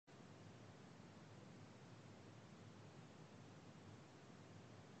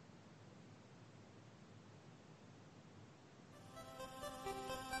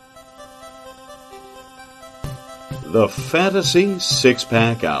The Fantasy Six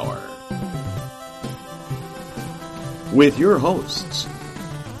Pack Hour. With your hosts,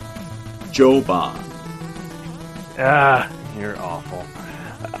 Joe Bond. You're awful.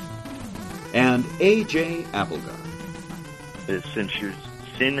 And AJ Applegarth. It's Sin Shu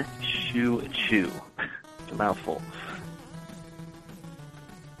Chu. It's a mouthful.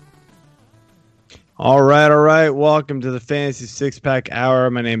 All right. Welcome to the Fantasy Six Pack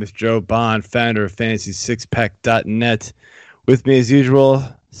Hour. My name is Joe Bond, founder of FantasySixPack.net. With me, as usual,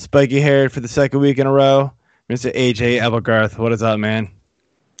 spiky haired for the second week in a row, Mr. AJ Applegarth. What is up, man?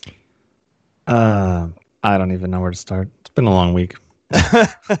 I don't even know where to start. It's been a long week. I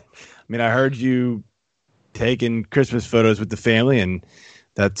mean, I heard you taking Christmas photos with the family, and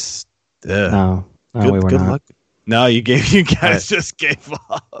that's No, good, we were good not. luck. No, you guys just gave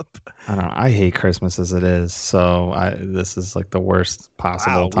up. I don't know. I hate Christmas as it is, so this is like the worst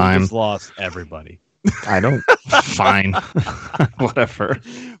possible time. We just lost everybody. I don't. Fine, whatever.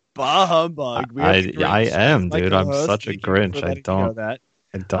 Bah humbug. I am, My dude. I'm co-host. such a Thank you for Grinch. letting me know that.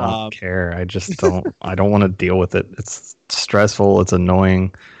 I don't care. I just don't. I don't want to deal with it. It's stressful. It's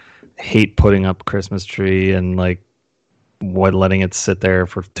annoying. I hate putting up Christmas tree and letting it sit there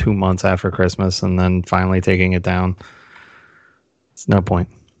for 2 months after Christmas and then finally taking it down. It's no point.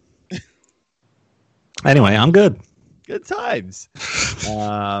 Anyway, I'm good. Good times.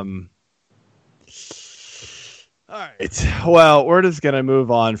 All right. Well, we're just going to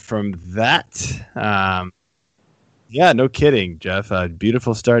move on from that. Yeah, no kidding, Jeff. A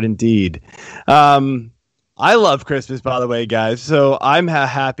beautiful start indeed. I love Christmas, by the way, guys. So I'm a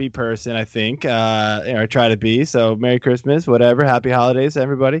happy person, I think. I try to be. So Merry Christmas, whatever. Happy holidays,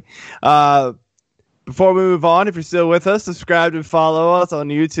 everybody. Before we move on, if you're still with us, subscribe and follow us on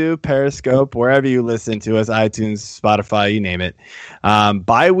YouTube, Periscope, wherever you listen to us, iTunes, Spotify, you name it.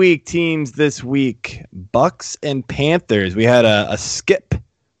 Bye-week teams this week, Bucks and Panthers. We had a skip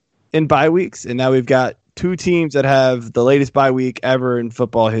in bye weeks, and now we've got two teams that have the latest bye week ever in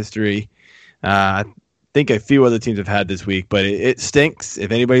football history. I think a few other teams have had this week, but it stinks.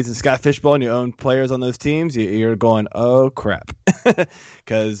 If anybody's in Scott Fishbowl and you own players on those teams, you're going, oh, crap.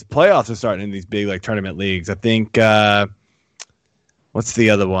 Because playoffs are starting in these big tournament leagues. I think, what's the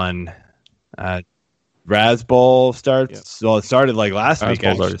other one? Raz Bowl starts. Yep. Well, it started last week.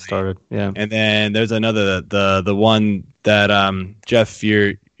 Raz Bowl's already started, yeah. And then there's another, the one that Jeff,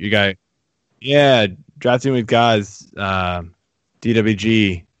 your guy, yeah, Drafting with Guys,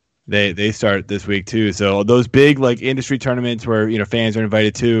 DWG. They start this week too. So those big industry tournaments where fans are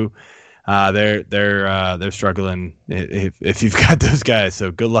invited to, they're struggling if you've got those guys.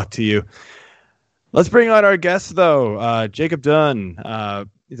 So good luck to you. Let's bring on our guest though, Jacob Dunn.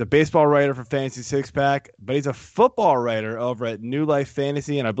 He's a baseball writer for Fantasy Six Pack, but he's a football writer over at New Life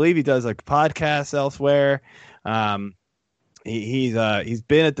Fantasy, and I believe he does podcasts elsewhere. He's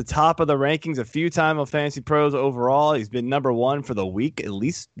been at the top of the rankings a few times on Fantasy Pros overall. He's been number one for the week at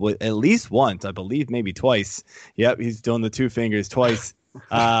least once, I believe, maybe twice. Yep, he's doing the two fingers twice.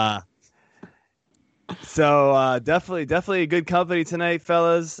 So definitely a good company tonight,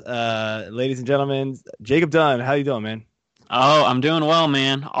 fellas, ladies and gentlemen. Jacob Dunn, how you doing, man? Oh, I'm doing well,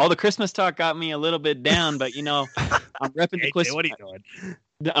 man. All the Christmas talk got me a little bit down, but I'm repping the Christmas. What are you doing?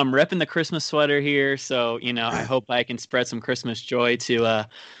 I'm repping the Christmas sweater here, so I hope I can spread some Christmas joy to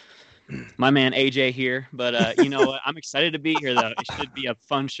my man AJ here. But I'm excited to be here, though. It should be a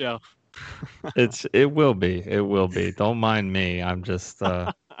fun show. It will be. Don't mind me. I'm just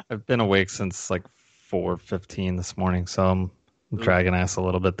I've been awake since 4:15 this morning, so I'm dragging ass a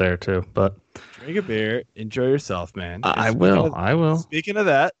little bit there too. But drink a beer, enjoy yourself, man. I will. Speaking of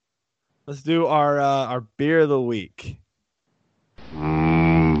that, let's do our beer of the week.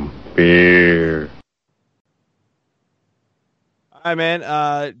 Beer. All right,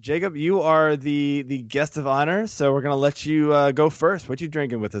 man. Jacob, you are the guest of honor, so we're gonna let you go first. What you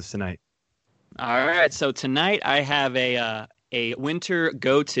drinking with us tonight? All right, so tonight I have a winter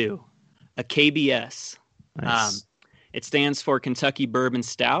go-to, a KBS. Nice. It stands for Kentucky Bourbon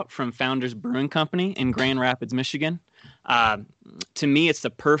Stout from Founders Brewing Company in Grand Rapids, Michigan. To me, it's the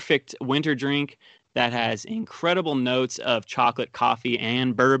perfect winter drink that has incredible notes of chocolate, coffee,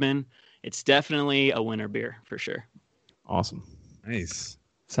 and bourbon. It's definitely a winter beer for sure. Awesome. Nice.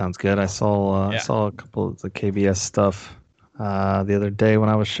 Sounds good. I saw a couple of the KBS stuff the other day when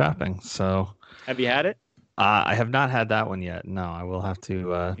I was shopping. So have you had it? I have not had that one yet. No, I will have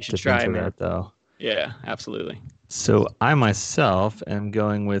to you should try it, that though. Yeah, absolutely. So I myself am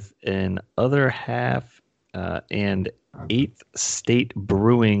going with an other half and 8th State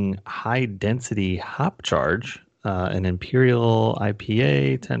Brewing high density hop charge, an Imperial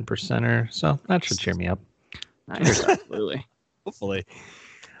IPA 10%er. So that should cheer me up. Niners, absolutely. Hopefully.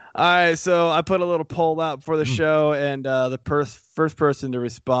 All right, so I put a little poll out for the show, and the first person to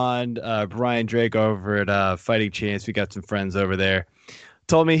respond, Brian Drake over at Fighting Chance, we got some friends over there,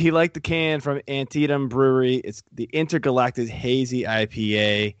 told me he liked the can from Antietam Brewery. It's the Intergalactic Hazy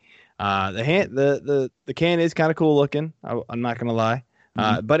IPA. The can is kind of cool looking. I'm not gonna lie,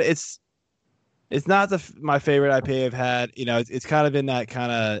 but it's not my favorite IPA I've had. You know, it's kind of in that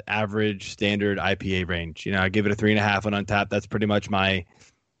kind of average standard IPA range. You know, I give it a 3.5 on Untappd. That's pretty much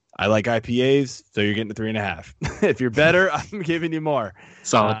I like IPAs, so you're getting a 3.5. If you're better, I'm giving you more.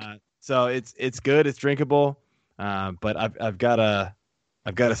 Solid. So it's good. It's drinkable. But I've got a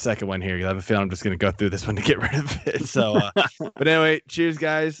second one here. I have a feeling I'm just going to go through this one to get rid of it. So, but anyway, cheers,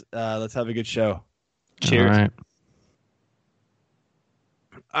 guys. Let's have a good show. Cheers.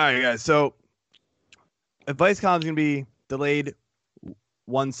 All right, guys. So, advice column is going to be delayed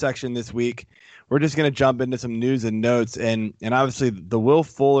one section this week. We're just going to jump into some news and notes, and obviously the Will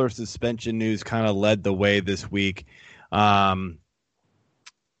Fuller suspension news kind of led the way this week. Jacob,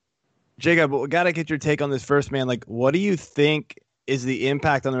 we got to get your take on this first, man. Like, what do you think is the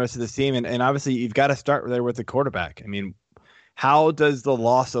impact on the rest of this team? And obviously, you've got to start there with the quarterback. I mean, how does the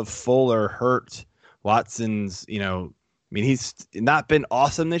loss of Fuller hurt Watson's, I mean, he's not been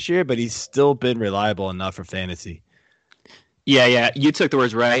awesome this year, but he's still been reliable enough for fantasy. Yeah. You took the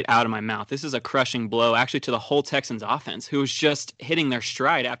words right out of my mouth. This is a crushing blow, actually, to the whole Texans offense, who was just hitting their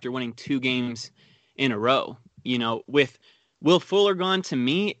stride after winning 2 games in a row. With Will Fuller gone, to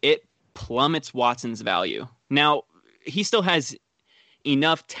me, it plummets Watson's value. Now, he still has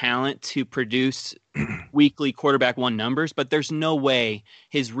enough talent to produce weekly quarterback one numbers, but there's no way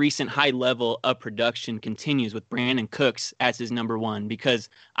his recent high level of production continues with Brandon Cooks as his number one, because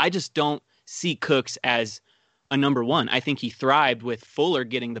I just don't see Cooks as a number one. I think he thrived with Fuller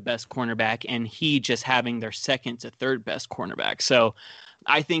getting the best cornerback and he just having their second to third best cornerback. So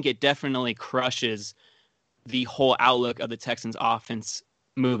I think it definitely crushes the whole outlook of the Texans offense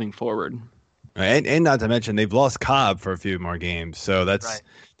moving forward. And not to mention they've lost Cobb for a few more games, so that's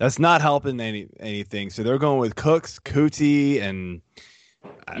not helping anything. So they're going with Cooks, Cootie, and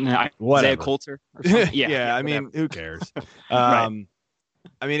whatever. Isaiah Coulter. Or something. Yeah. I mean, who cares? I mean,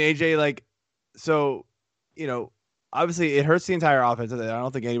 AJ, obviously it hurts the entire offense. I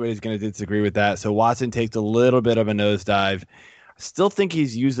don't think anybody's going to disagree with that. So Watson takes a little bit of a nosedive. I still think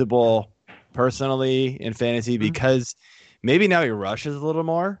he's usable personally in fantasy because maybe now he rushes a little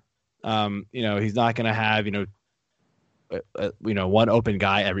more. He's not going to have, one open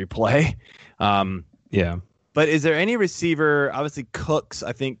guy every play. Yeah. But is there any receiver? Obviously, Cooks,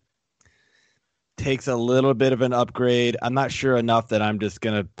 I think, takes a little bit of an upgrade. I'm not sure enough that I'm just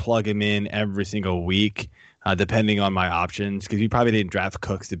going to plug him in every single week, depending on my options, because you probably didn't draft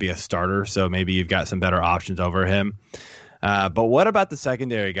Cooks to be a starter. So maybe you've got some better options over him. But what about the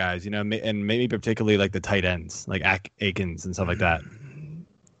secondary guys, and maybe particularly like the tight ends, like Akins and stuff like that?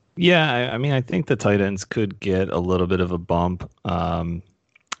 Yeah, I mean, I think the tight ends could get a little bit of a bump.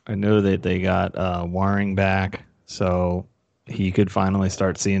 I know that they got Waring back, so he could finally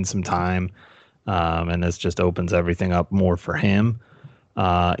start seeing some time, and this just opens everything up more for him.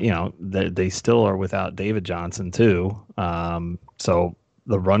 They still are without David Johnson too, so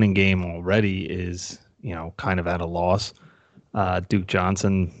the running game already is kind of at a loss. Duke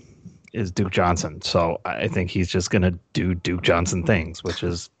Johnson is Duke Johnson. So I think he's just going to do Duke Johnson things, which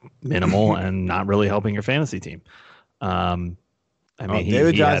is minimal and not really helping your fantasy team.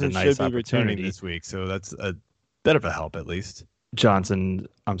 David Johnson should be returning this week, so that's a bit of a help at least. Johnson,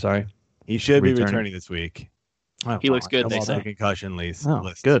 I'm sorry? He should be returning this week. He looks good, they say. Concussion list.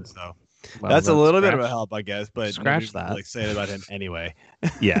 Good. So that's a little bit of a help, I guess, but scratch that. Like say it about him anyway.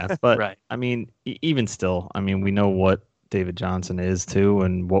 Yeah, but right. I mean, even still, we know what David Johnson is too,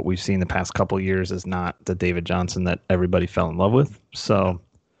 and what we've seen the past couple of years is not the David Johnson that everybody fell in love with. So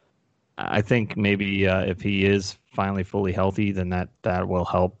I think maybe if he is finally fully healthy, then that will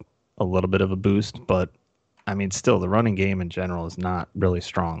help a little bit of a boost. But still the running game in general is not really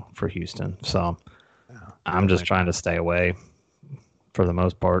strong for Houston. So I'm just trying to stay away for the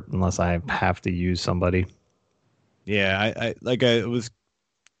most part, unless I have to use somebody. Yeah, I was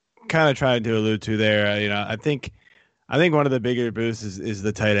kind of trying to allude to there. I think one of the bigger boosts is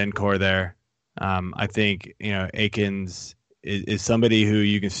the tight end core there. I think, Akins is somebody who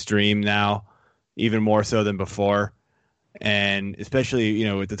you can stream now even more so than before. And especially,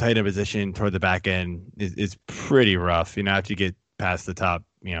 with the tight end position toward the back end is pretty rough. After you get past the top,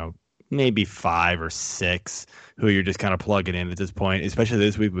 maybe 5 or 6 who you're just kind of plugging in at this point, especially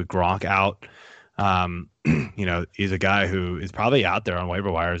this week with Gronk out. He's a guy who is probably out there on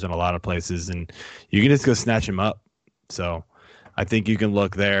waiver wires in a lot of places, and you can just go snatch him up. So I think you can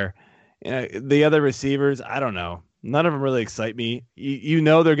look there. The other receivers, I don't know. None of them really excite me. They're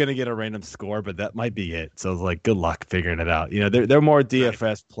going to get a random score, but that might be it. So it's like, good luck figuring it out. They're more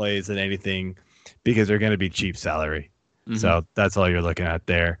DFS plays than anything because they're going to be cheap salary. Mm-hmm. So that's all you're looking at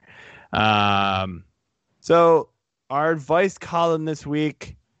there. So our advice column this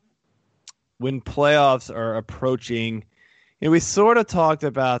week, when playoffs are approaching, we sort of talked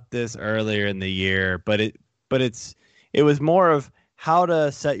about this earlier in the year, but it was more of how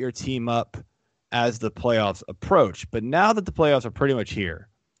to set your team up as the playoffs approach. But now that the playoffs are pretty much here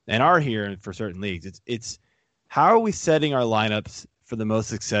and are here for certain leagues, it's how are we setting our lineups for the most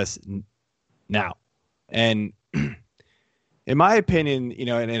success now? And in my opinion,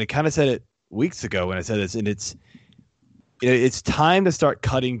 and I kind of said it weeks ago when I said this, and it's time to start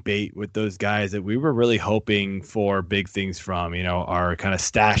cutting bait with those guys that we were really hoping for big things from, our kind of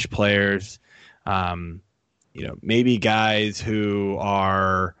stash players, maybe guys who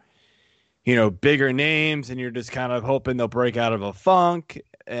are, bigger names, and you're just kind of hoping they'll break out of a funk,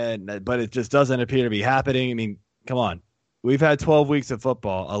 but it just doesn't appear to be happening. I mean, come on. We've had 12 weeks of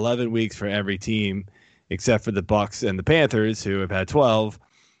football, 11 weeks for every team, except for the Bucs and the Panthers, who have had 12.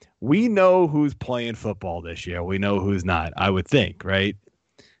 We know who's playing football this year. We know who's not, I would think, right?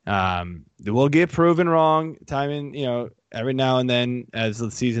 We'll get proven wrong every now and then as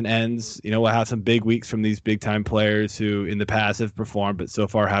the season ends. We'll have some big weeks from these big-time players who in the past have performed, but so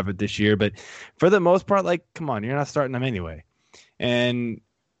far haven't this year. But for the most part, come on, you're not starting them anyway. And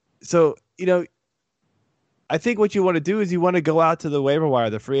so, I think what you want to do is you want to go out to the waiver wire,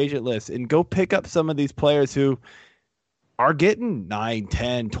 the free agent list, and go pick up some of these players who are getting 9,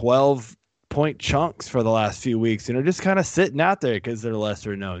 10, 12-point chunks for the last few weeks and are just kind of sitting out there because they're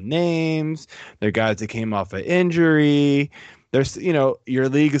lesser-known names. They're guys that came off an injury. There's, your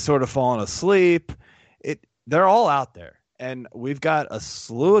league is sort of falling asleep. They're all out there. And we've got a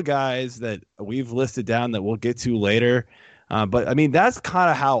slew of guys that we've listed down that we'll get to later. But, I mean, that's kind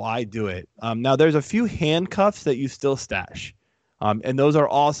of how I do it. Now, there's a few handcuffs that you still stash. And those are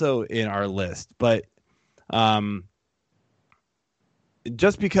also in our list. But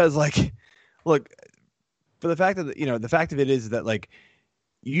just because, look, for the fact that, the fact of it is that,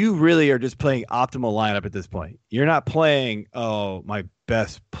 you really are just playing optimal lineup at this point. You're not playing, my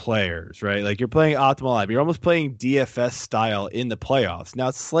best players, right? You're playing optimal lineup. You're almost playing DFS style in the playoffs. Now,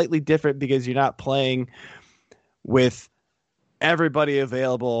 it's slightly different because you're not playing with everybody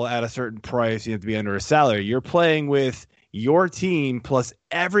available at a certain price. You have to be under a salary. You're playing with your team plus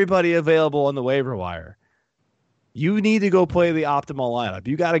everybody available on the waiver wire. You need to go play the optimal lineup.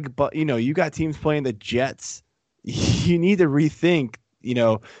 You got teams playing the Jets. You need to rethink,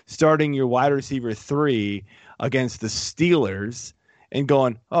 starting your wide receiver 3 against the Steelers and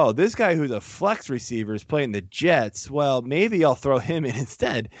going, oh, this guy who's a flex receiver is playing the Jets. Well, maybe I'll throw him in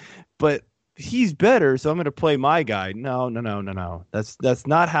instead. But he's better, so I'm going to play my guy. No. That's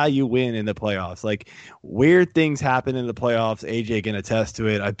not how you win in the playoffs. Weird things happen in the playoffs. AJ can attest to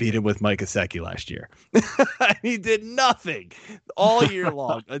it. I beat him with Mike Gesicki last year. He did nothing all year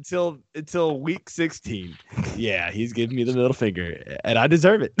long until week 16. Yeah, he's giving me the middle finger, and I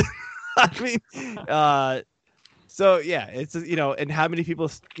deserve it. I mean, so yeah, it's and how many people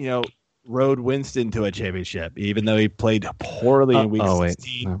rode Winston to a championship, even though he played poorly in week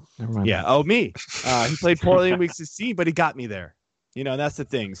 16. No, never mind. Yeah. Me. He played poorly in week 16, but he got me there. And that's the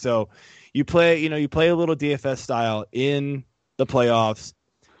thing. So you play a little DFS style in the playoffs.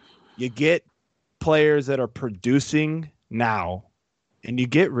 You get players that are producing now, and you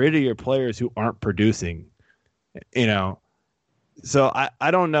get rid of your players who aren't producing, So I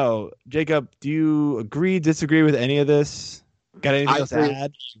don't know. Jacob, do you agree, disagree with any of this? Got anything else to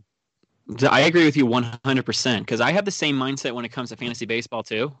add? I agree with you 100% because I have the same mindset when it comes to fantasy baseball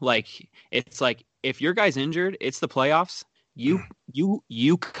too. It's if your guy's injured, it's the playoffs.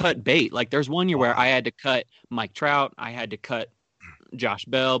 You cut bait. There's one year where I had to cut Mike Trout, I had to cut Josh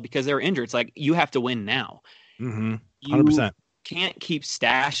Bell because they were injured. It's you have to win now. 100%. You can't keep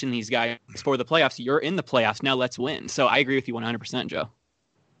stashing these guys for the playoffs. You're in the playoffs now. Let's win. So I agree with you 100%, Joe.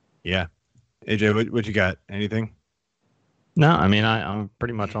 Yeah, AJ, what you got? Anything? No, I mean, I'm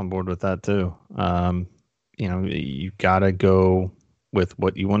pretty much on board with that too. You got to go with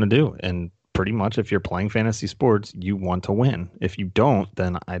what you want to do. And pretty much if you're playing fantasy sports, you want to win. If you don't,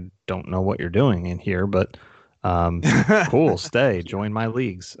 then I don't know what you're doing in here, but cool, stay, join my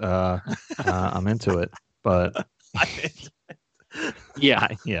leagues. I'm into it, but yeah,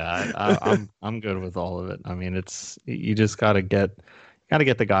 I'm good with all of it. I mean, you just got to get got to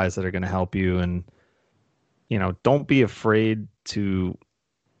get the guys that are going to help you, and don't be afraid to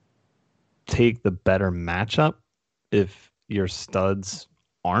take the better matchup if your studs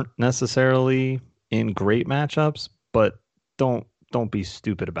aren't necessarily in great matchups, but don't be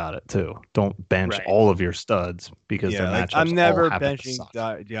stupid about it too. Don't bench all of your studs because their matchups I'm never all happen to benching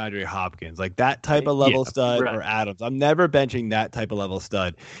suck. DeAndre Hopkins, like that type of level stud, or Adams. I'm never benching that type of level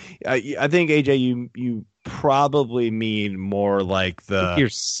stud. I think AJ, you probably mean more like your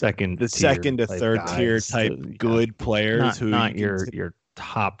second to third tier type good players, who not your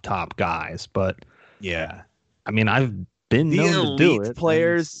top guys, but yeah. I mean, I've been known to do it.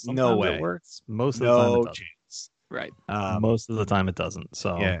 Players, no way. It works. Most of the time, it doesn't. Right. Most of the time, it doesn't.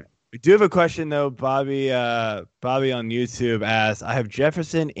 So yeah. We do have a question though. Bobby on YouTube asks, "I have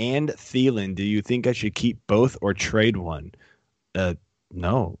Jefferson and Thielen. Do you think I should keep both or trade one?"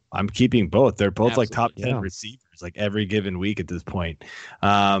 No, I'm keeping both. They're both like top 10 receivers, like every given week at this point.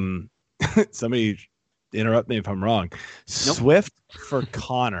 Somebody interrupt me if I'm wrong. Nope. Swift for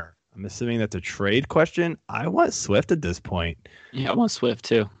Connor. I'm assuming that's a trade question. I want Swift at this point. Yeah, I want Swift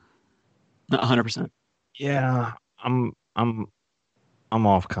too. 100%. Yeah, I'm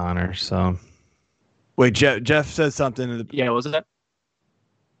off Connor. So wait, Jeff says something. Yeah, what was that?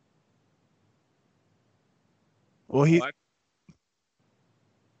 Well,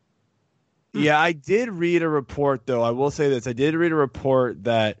 yeah, I did read a report though. I will say this: I did read a report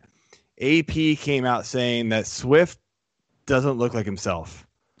that AP came out saying that Swift doesn't look like himself.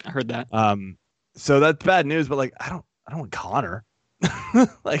 I heard that. So that's bad news. But like, I don't want Connor.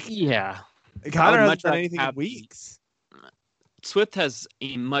 Like, yeah, Connor hasn't done anything in weeks. Swift has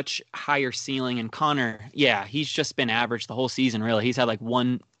a much higher ceiling, and Connor, yeah, he's just been average the whole season. Really, he's had like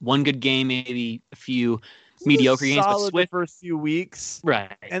one good game, maybe a few mediocre games. But Swift the first few weeks,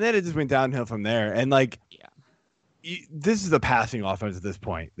 right, and then it just went downhill from there. And like, this is a passing offense at this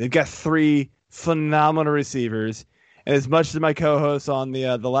point. They've got 3 phenomenal receivers. And as much as my co-host on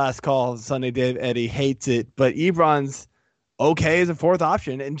the last call, Sunday Dave Eddie, hates it, but Ebron's okay as a 4th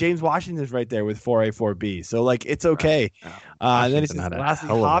option, and James Washington's right there with 4A, 4B. So like, it's okay. Right. And then it's lastly,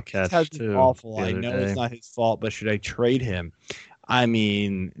 Hopkins has been awful. I know it's not his fault, but should I trade him? I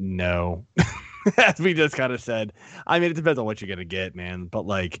mean, no. As we just kind of said. I mean, it depends on what you're gonna get, man. But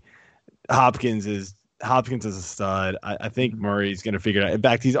like, Hopkins is a stud. I think Murray's going to figure it out. In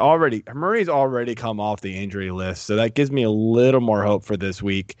fact, Murray's already come off the injury list, so that gives me a little more hope for this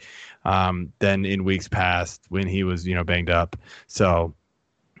week than in weeks past when he was, banged up. So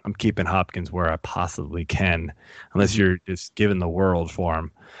I'm keeping Hopkins where I possibly can, unless you're just giving the world for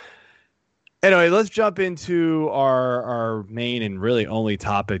him. Anyway, let's jump into our main and really only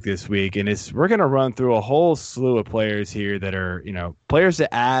topic this week, and we're going to run through a whole slew of players here that are, players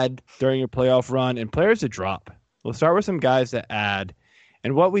to add during your playoff run and players to drop. We'll start with some guys that add,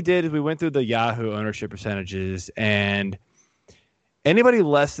 and what we did is we went through the Yahoo ownership percentages, and anybody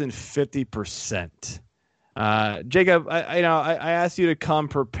less than 50%. Jacob, I asked you to come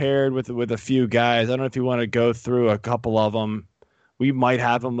prepared with a few guys. I don't know if you want to go through a couple of them. We might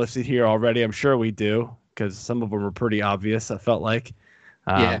have them listed here already. I'm sure we do, because some of them are pretty obvious, I felt like.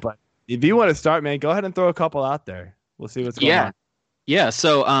 But if you want to start, man, go ahead and throw a couple out there. We'll see what's going on. Yeah.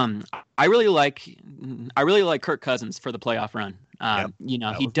 So I really like Kirk Cousins for the playoff run.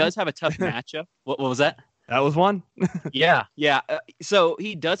 He does have a tough matchup. What was that? That was one. Yeah. So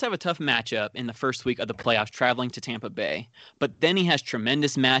he does have a tough matchup in the first week of the playoffs, traveling to Tampa Bay. But then he has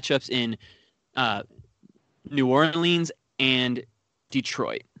tremendous matchups in New Orleans and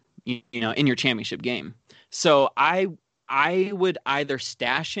Detroit, in your championship game. So I would either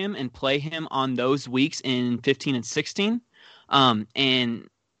stash him and play him on those weeks in 15 and 16,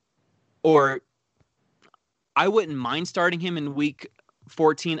 or I wouldn't mind starting him in week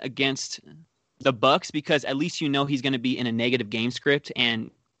 14 against the Bucks, because at least he's going to be in a negative game script,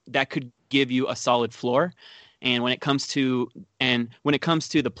 and that could give you a solid floor. And when it comes to the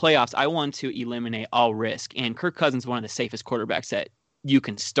playoffs, I want to eliminate all risk. And Kirk Cousins is one of the safest quarterbacks that you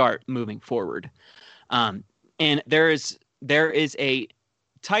can start moving forward. And there is a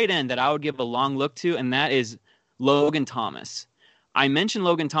tight end that I would give a long look to, and that is Logan Thomas. I mentioned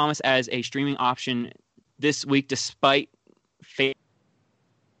Logan Thomas as a streaming option this week, despite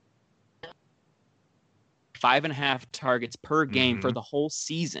 5.5 targets per game for the whole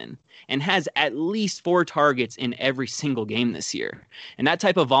season, and has at least 4 targets in every single game this year. And that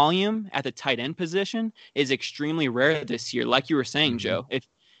type of volume at the tight end position is extremely rare this year. Like you were saying, Joe,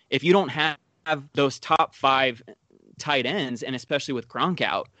 if you don't have those top 5 tight ends, and especially with Gronk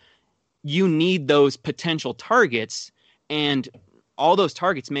out, you need those potential targets, and all those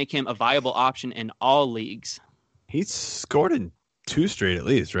targets make him a viable option in all leagues. He's scored in 2 straight at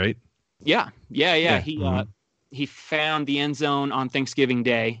least, right? Yeah. Mhm. He found the end zone on Thanksgiving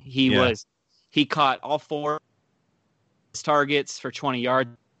Day. He caught all 4 targets for 20 yards,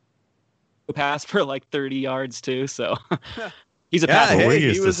 pass for like 30 yards too. So he's a pass. we're Hey,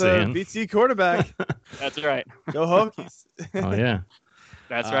 used he to was a seeing. BC quarterback. That's right. Go Hokies. Oh yeah.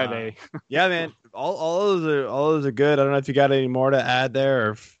 That's right, baby. Yeah, man. All those are good. I don't know if you got any more to add there,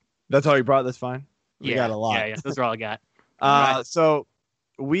 or if that's all you brought. That's fine. We got a lot. Yeah. Those are all I got. Right. So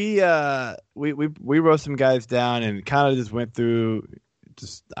we wrote some guys down and kind of just went through.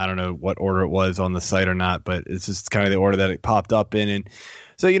 Just I don't know what order it was on the site or not, but it's just kind of the order that it popped up in. And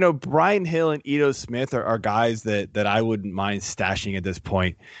so Brian Hill and Ito Smith are guys that I wouldn't mind stashing at this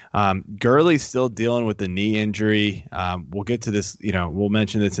point. Gurley's still dealing with the knee injury. We'll get to this. We'll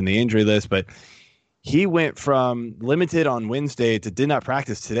mention this in the injury list, but he went from limited on Wednesday to did not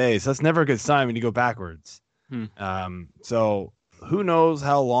practice today. So that's never a good sign when you go backwards. So who knows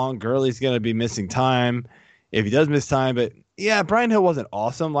how long Gurley's going to be missing time, if he does miss time. But yeah, Brian Hill wasn't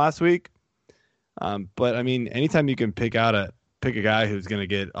awesome last week. But I mean, anytime you can pick a guy who's going to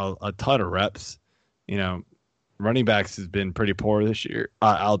get a ton of reps, running backs has been pretty poor this year.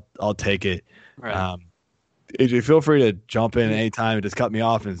 I'll take it. Right. AJ, feel free to jump in anytime and just cut me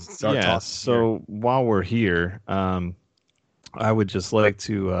off and start talking. So while we're here, I would just like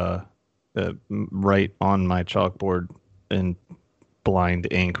to write on my chalkboard in blind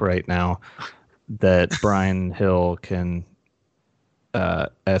ink right now that Brian Hill can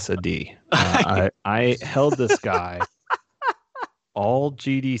S a D. I held this guy all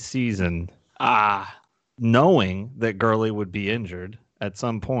GD season, knowing that Gurley would be injured at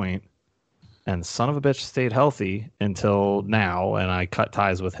some point. And son of a bitch stayed healthy until now, and I cut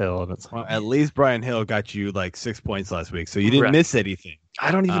ties with Hill. And it's well, at least Brian Hill got you like 6 points last week, so you didn't miss anything.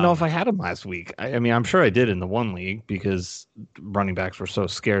 I don't even know if I had him last week. I mean, I'm sure I did in the one league because running backs were so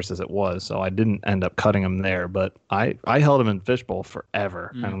scarce as it was, so I didn't end up cutting him there. But I held him in Fishbowl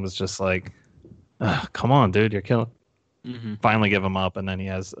forever, and was just like, come on, dude, you're killing. Mm-hmm. Finally give him up, and then he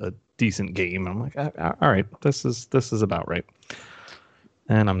has a decent game. I'm like, all right, this is about right.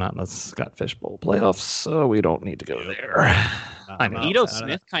 And I'm not in the Scott Fishbowl playoffs, so we don't need to go there. I know. Ito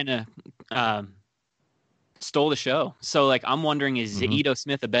Smith kind of stole the show. So, I'm wondering, is Ito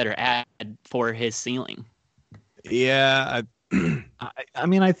Smith a better ad for his ceiling? Yeah. I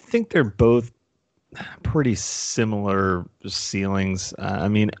mean, I think they're both pretty similar ceilings. I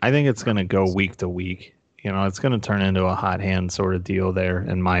mean, I think it's going to go week to week. It's going to turn into a hot hand sort of deal there,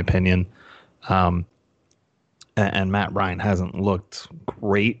 in my opinion. And Matt Ryan hasn't looked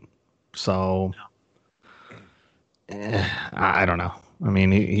great, so I don't know. I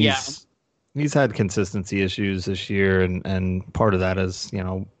mean, he's had consistency issues this year, and part of that is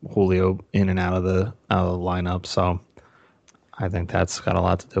Julio in and out of the lineup. So I think that's got a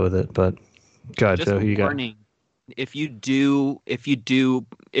lot to do with it. But God, just Joe, you got. If you do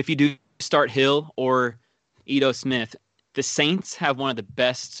start Hill or Ito Smith, the Saints have one of the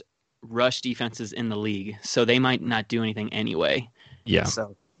best rush defenses in the league, so they might not do anything anyway. Yeah.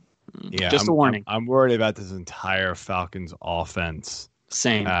 So, yeah, just a warning. I'm worried about this entire Falcons offense.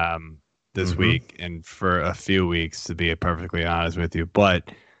 Same. This week and for a few weeks, to be perfectly honest with you.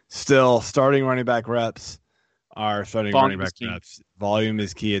 But still, starting running back reps are starting running back reps. Volume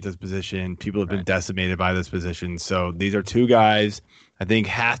is key at this position. People have been decimated by this position. So these are 2 guys I think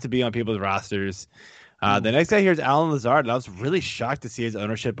have to be on people's rosters. The next guy here is Allen Lazard, and I was really shocked to see his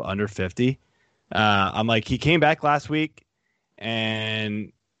ownership under 50. I'm like, he came back last week,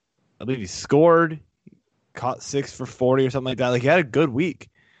 and I believe he scored, caught 6 for 40 or something like that. Like, he had a good week.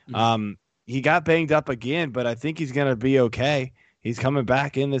 He got banged up again, but I think he's going to be okay. He's coming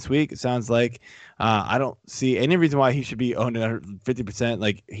back in this week, it sounds like. I don't see any reason why he should be owned at 50%.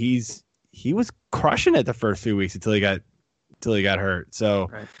 Like, he was crushing it the first few weeks until he got hurt. So.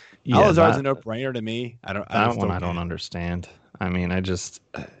 Right. Yeah, Lazard's a no-brainer to me. I don't understand. I mean,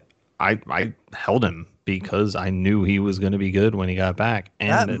 I held him because I knew he was going to be good when he got back.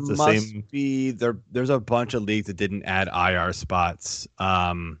 And that it's the must same. Be there. There's a bunch of leagues that didn't add IR spots.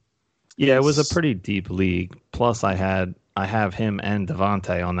 Yeah, it was a pretty deep league. Plus, I have him and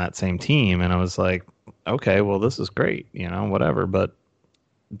Devontae on that same team, and I was like, okay, well, this is great, whatever. But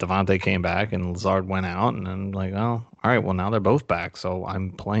Devontae came back and Lazard went out, and I'm like, oh, all right, well, now they're both back, so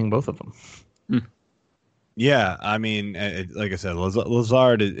I'm playing both of them. Yeah, I mean, like I said,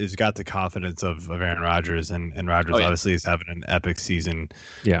 Lazard has got the confidence of Aaron Rodgers, and Rodgers obviously is having an epic season.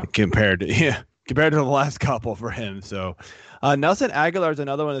 Yeah, compared to the last couple for him. So Nelson Aguilar is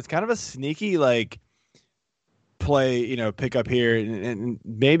another one that's kind of a sneaky play, pick up here, and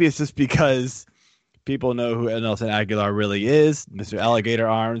maybe it's just because people know who Nelson Aguilar really is, Mr. Alligator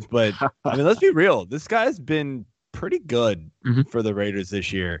Arms. But I mean, let's be real. This guy's been pretty good for the Raiders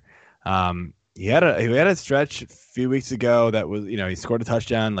this year. He had a stretch a few weeks ago that was, he scored a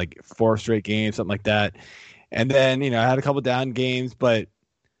touchdown like 4 straight games, something like that. And then, had a couple down games, but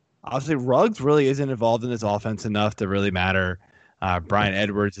obviously Ruggs really isn't involved in this offense enough to really matter. Brian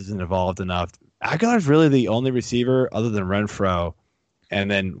Edwards isn't involved enough. Aguilar's really the only receiver other than Renfro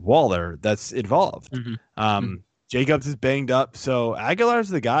and then Waller that's involved. Jacobs is banged up, so Aguilar's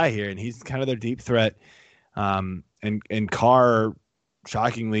the guy here, and he's kind of their deep threat. And Carr,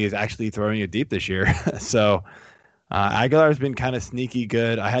 shockingly, is actually throwing it deep this year. So Aguilar's been kind of sneaky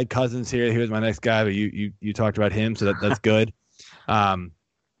good. I had Cousins here. He was my next guy, but you talked about him, so that's good.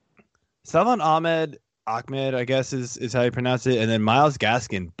 Salvon Ahmed, I guess is how you pronounce it, and then Myles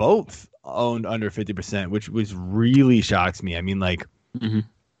Gaskin, both owned under 50%, which really shocks me. I mean, like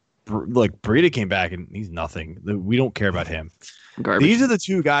Breida came back and he's nothing. We don't care about him. Garbage. These are the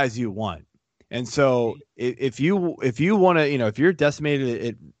two guys you want. And so if you want to, if you're decimated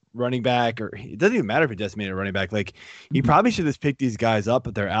at running back, or it doesn't even matter if you're decimated at running back, like you probably should just pick these guys up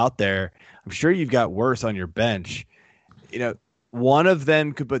if they're out there. I'm sure you've got worse on your bench. One of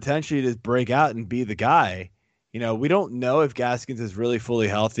them could potentially just break out and be the guy. We don't know if Gaskins is really fully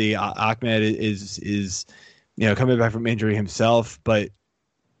healthy. Ahmed is coming back from injury himself, but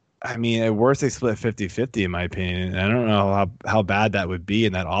I mean, at worst they split 50-50 in my opinion. And I don't know how bad that would be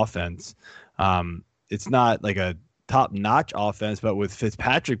in that offense. It's not like a top-notch offense, but with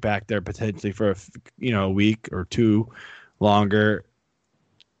Fitzpatrick back there potentially for a week or two longer,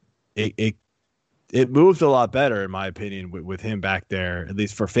 it moves a lot better in my opinion with him back there, at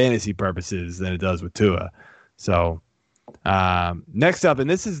least for fantasy purposes, than it does with Tua. So next up, and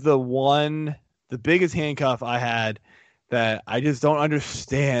this is the biggest handcuff I had that I just don't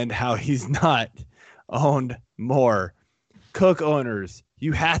understand how he's not owned more. Cook owners,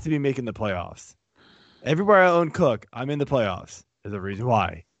 you have to be making the playoffs. Everywhere I own Cook, I'm in the playoffs. There's a reason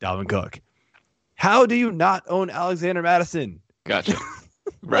why. Dalvin Cook. How do you not own Alexander Madison? Gotcha.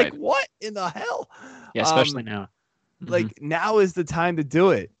 Like, what in the hell? Yeah, especially now. Like, now is the time to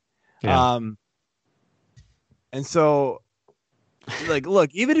do it. Yeah. And so, like, look,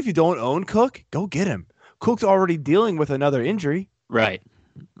 even if you don't own Cook, go get him. Cook's already dealing with another injury. Right.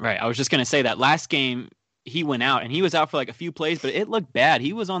 I was just going to say that last game he went out, and he was out for like a few plays, but it looked bad.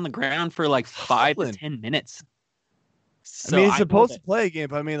 He was on the ground for like 5 to 10 minutes. So I mean, he's supposed to play again,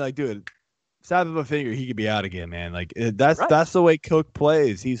 but I mean, like, dude, snap of a finger, he could be out again, man. Like, that's the way Cook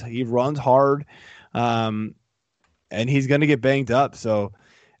plays. He runs hard, and he's going to get banged up. So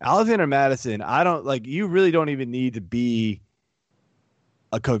Alexander Madison, you really don't even need to be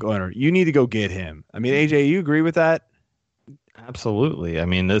a Cook owner. You need to go get him. I mean, AJ, you agree with that? Absolutely. I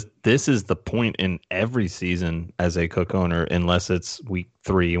mean, this is the point in every season as a Cook owner, unless it's week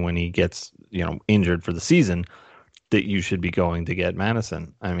 3 when he gets, injured for the season, that you should be going to get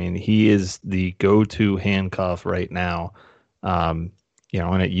Madison. I mean, he is the go-to handcuff right now. And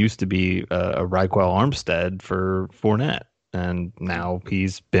it used to be a Raquel Armstead for Fournette, and now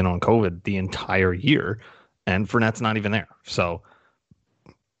he's been on COVID the entire year, and Fournette's not even there. So,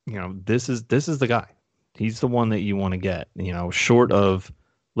 this is the guy. He's the one that you want to get. Short of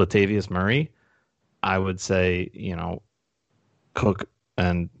Latavius Murray, I would say, Cook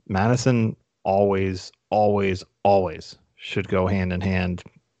and Madison always should go hand in hand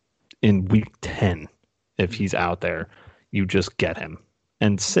in week 10. If he's out there, you just get him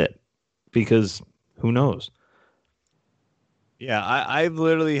and sit, because who knows? Yeah, I've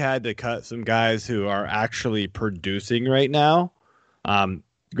literally had to cut some guys who are actually producing right now.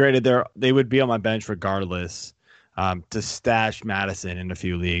 Granted, they would be on my bench regardless, to stash Madison in a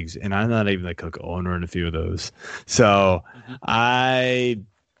few leagues, and I'm not even a Cook owner in a few of those. So I'm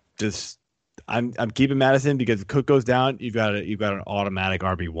keeping Madison because if Cook goes down, you've got an automatic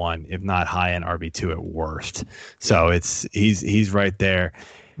RB1, if not high end RB2 at worst. So he's right there.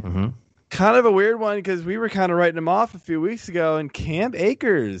 Mm-hmm. Kind of a weird one because we were kind of writing him off a few weeks ago, and Cam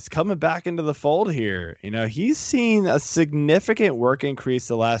Akers coming back into the fold here. He's seen a significant work increase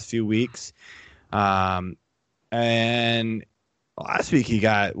the last few weeks. And last week he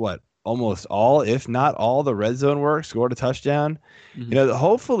got almost all, if not all, the red zone work, scored a touchdown.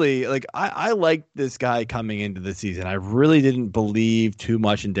 Hopefully, I liked this guy coming into the season. I really didn't believe too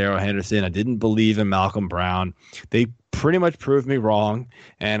much in Darrell Henderson. I didn't believe in Malcolm Brown. They pretty much proved me wrong,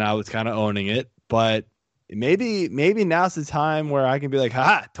 and I was kind of owning it. But maybe now's the time where I can be like,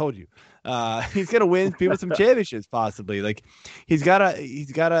 "Ha, told you." He's gonna win people some championships, possibly. Like he's got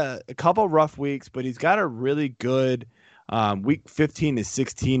a couple rough weeks, but he's got a really good week 15 to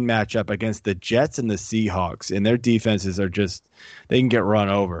 16 matchup against the Jets and the Seahawks, and their defenses are just, they can get run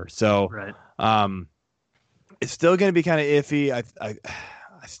over. So Right. It's still going to be kind of iffy. I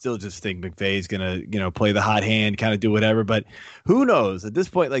still just think McVay's going to, play the hot hand, kind of do whatever, but who knows at this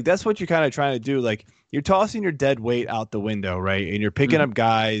point? Like, that's what you're kind of trying to do. Like, you're tossing your dead weight out the window, right? And you're picking up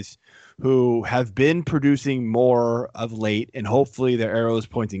guys who have been producing more of late, and hopefully their arrow is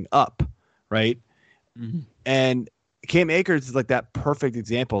pointing up, right? Mm-hmm. And Cam Akers is like that perfect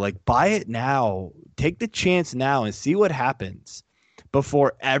example. Like, buy it now, take the chance now, and see what happens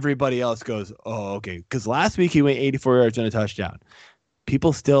before everybody else goes, oh, okay. Because last week he went 84 yards and a touchdown.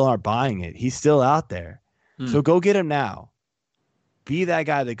 People still aren't buying it. He's still out there. So go get him now. Be that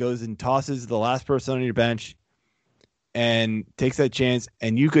guy that goes and tosses the last person on your bench and takes that chance.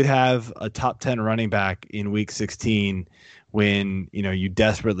 And you could have a top 10 running back in week 16 when, you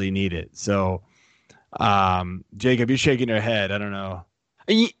desperately need it. So, Jacob, you're shaking your head. I don't know.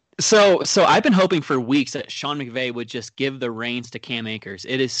 So I've been hoping for weeks that Sean McVay would just give the reins to Cam Akers.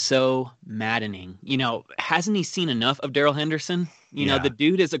 It is so maddening. Hasn't he seen enough of Darrell Henderson? The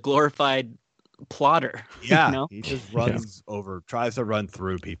dude is a glorified plotter. Yeah, he just runs over, tries to run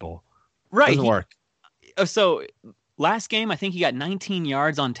through people. Right. Doesn't work. So last game, I think he got 19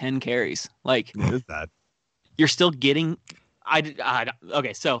 yards on 10 carries. Like, What is that? You're still getting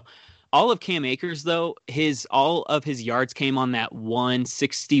okay, so all of Cam Akers, though, all of his yards came on that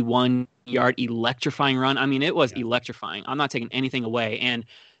 161-yard electrifying run. I mean, it was electrifying. I'm not taking anything away. And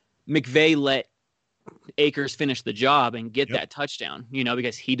McVay let Akers finish the job and get that touchdown,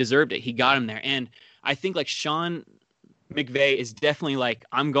 because he deserved it. He got him there. And I think, like, Sean McVay is definitely like,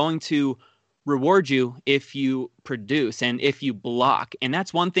 I'm going to reward you if you produce and if you block. And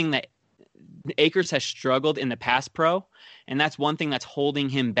that's one thing that Akers has struggled in the pass pro. And that's one thing that's holding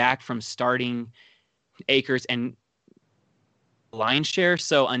him back from starting Akers and line share.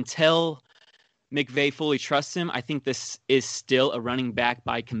 So until McVay fully trusts him, I think this is still a running back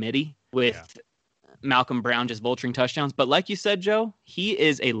by committee with Malcolm Brown just vulturing touchdowns. But like you said, Joe, he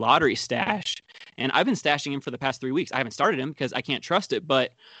is a lottery stash. And I've been stashing him for the past 3 weeks. I haven't started him because I can't trust it.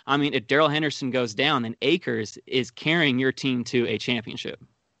 But, I mean, if Darrell Henderson goes down, then Akers is carrying your team to a championship.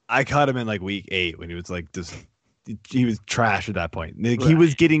 I caught him in like week 8 when he was like just – he was trash at that point. Like, he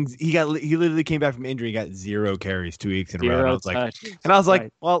literally came back from injury. He got 0 carries 2 weeks in a row. And I was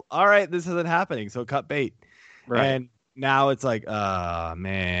like, well, all right, this isn't happening. So cut bait. Right. And now it's like,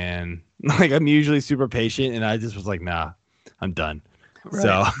 man, like, I'm usually super patient, and I just was like, nah, I'm done. Right.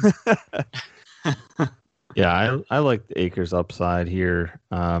 So yeah, I like Akers' upside here.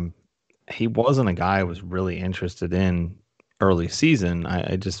 He wasn't a guy I was really interested in early season.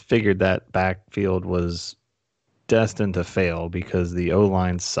 I just figured that backfield was destined to fail because the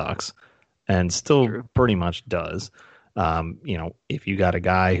O-line sucks and still pretty much does. If you got a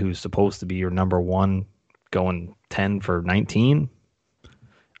guy who's supposed to be your number one going 10 for 19,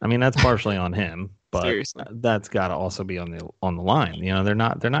 I mean, that's partially on him, but Seriously. That's got to also be on the line. They're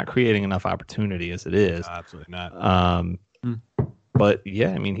not creating enough opportunity as it is. No, absolutely not. But yeah,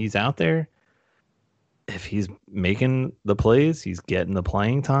 I mean, he's out there. If he's making the plays, he's getting the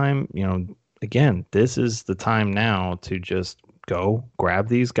playing time, again, this is the time now to just go grab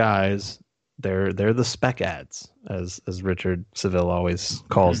these guys. They're the spec ads, as Richard Seville always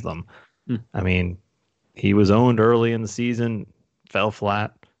calls them. I mean, he was owned early in the season, fell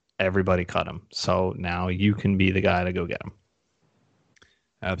flat. Everybody cut him. So now you can be the guy to go get him.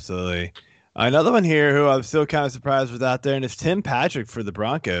 Absolutely. Another one here who I'm still kind of surprised was out there, and it's Tim Patrick for the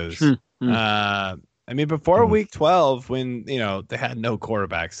Broncos. I mean, before week 12, when, they had no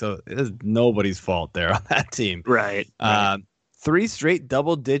quarterback, so it is nobody's fault there on that team. Right. 3 straight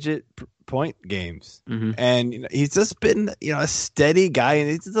double-digit point games. Mm-hmm. And he's just been, a steady guy.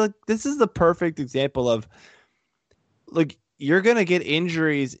 And this is the perfect example of, like, you're going to get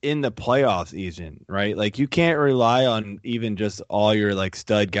injuries in the playoffs, even, right? Like, you can't rely on even just all your, like,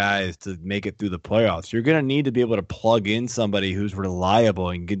 stud guys to make it through the playoffs. You're going to need to be able to plug in somebody who's reliable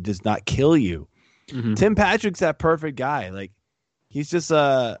and can just not kill you. Mm-hmm. Tim Patrick's that perfect guy. Like, he's just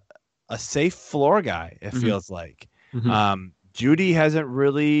a safe floor guy, it feels like. Mm-hmm. Judy hasn't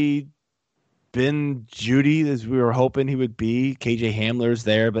really been Judy as we were hoping he would be. KJ Hamler's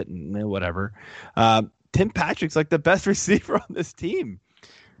there, but whatever. Tim Patrick's like the best receiver on this team.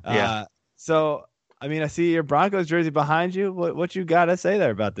 So, I mean, I see your Broncos jersey behind you. What you got to say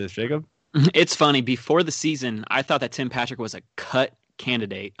there about this, Jacob? It's funny. Before the season, I thought that Tim Patrick was a cut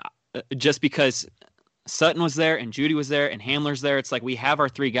candidate just because Sutton was there and Judy was there and Hamler's there. It's like we have our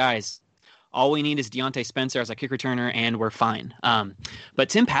 3 guys. All we need is Deontay Spencer as a kick returner, and we're fine. But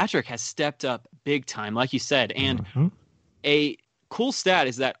Tim Patrick has stepped up big time, like you said. And A cool stat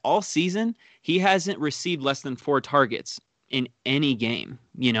is that all season he hasn't received less than 4 targets in any game,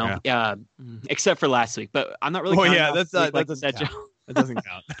 except for last week. But I'm not really. Oh counting yeah, last that week like doesn't that, count. Joe. That doesn't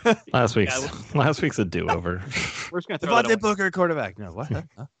count. Last week's a do-over. We're just gonna throw that Devontae away. Booker quarterback. No, what?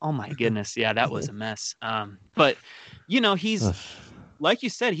 Huh? Oh my goodness, yeah, that was a mess. But he's like you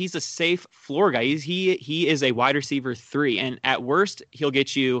said, he's a safe floor guy. He is a wide receiver 3, and at worst he'll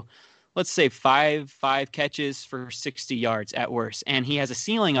get you, let's say five catches for 60 yards at worst, and he has a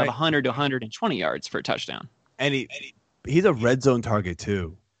ceiling of 100 to 120 yards for a touchdown. And he's a red zone target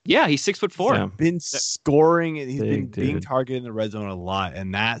too. Yeah, he's 6'4". Yeah. Been scoring and he's been Big being dude. targeted in the red zone a lot,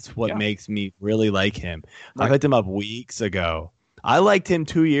 and that's what Yeah. makes me really like him. I Right. picked him up weeks ago. I liked him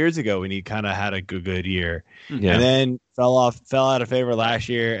 2 years ago when he kind of had a good year, Yeah. and then fell out of favor last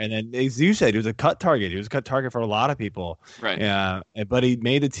year. And then, as you said, he was a cut target. He was a cut target for a lot of people. Right. Yeah, but he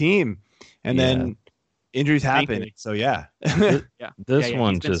made the team, and Yeah. then injuries happened. Thankfully. So yeah, Yeah. This Yeah,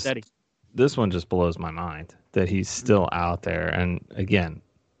 one he's been just steady. this one just blows my mind that he's still out there. And again,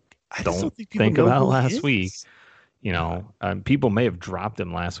 I just don't think people think know about who he last is. week. People may have dropped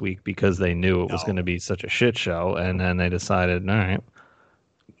him last week because they knew it was No. going to be such a shit show, and then they decided, all right,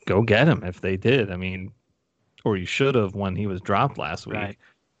 go get him if they did. I mean, or you should have when he was dropped last week.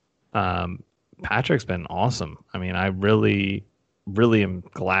 Right. Patrick's been awesome. I mean, I really, really am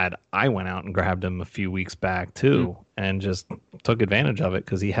glad I went out and grabbed him a few weeks back too, and just took advantage of it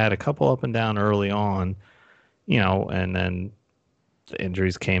because he had a couple up and down early on, and then the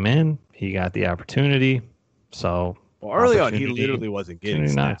injuries came in. He got the opportunity. So Well, early on, he opportunity- literally wasn't getting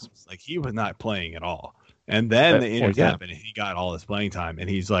opportunity snaps. Like he was not playing at all. And then the injuries yeah. happened, and he got all his playing time. And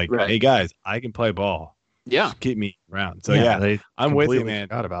he's like, Right. "Hey guys, I can play ball. Yeah. Keep me around." So yeah, they I'm with you, completely man.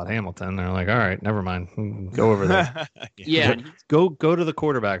 Forgot about Hamilton. They're like, all right, never mind. Go over there. Yeah. and Go to the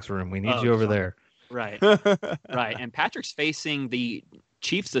quarterback's room. We need Oh, you over sorry. there. Right. Right. And Patrick's facing the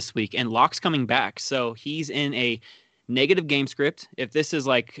Chiefs this week, and Locke's coming back. So he's in a negative game script. If this is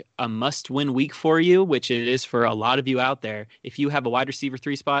like a must-win week for you, which it is for a lot of you out there, if you have a wide receiver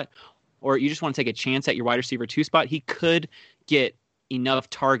 3 spot, or you just want to take a chance at your wide receiver 2 spot, he could get enough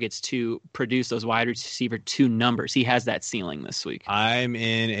targets to produce those wide receiver 2 numbers. He has that ceiling this week. I'm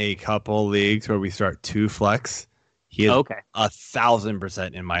in a couple leagues where we start 2 flex. He is Okay.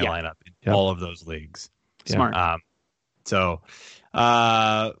 1,000% in my Yeah. lineup in Yep. all of those leagues. Smart. So,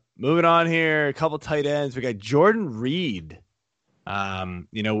 moving on here, a couple tight ends. We got Jordan Reed.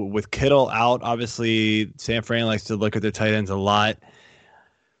 With Kittle out, obviously San Fran likes to look at their tight ends a lot.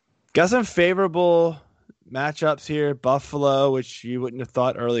 Got some favorable matchups here. Buffalo, which you wouldn't have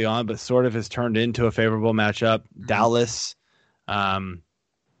thought early on, but sort of has turned into a favorable matchup. Dallas, and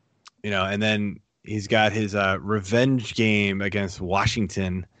then he's got his revenge game against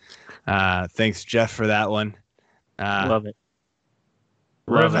Washington. Thanks, Jeff, for that one. Love it.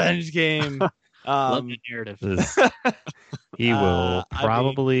 Love it. Revenge game. Love the narrative. He will I mean-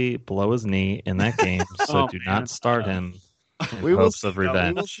 probably blow his knee in that game, so Oh, do man. not start him in We will hopes see, of though. We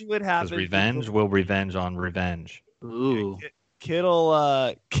revenge. will see what Because happens. revenge will revenge on revenge. Ooh.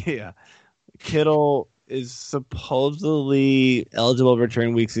 Kittle, Kittle is supposedly eligible to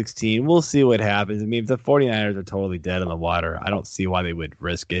return week 16. We'll see what happens. I mean, if the 49ers are totally dead in the water, I don't see why they would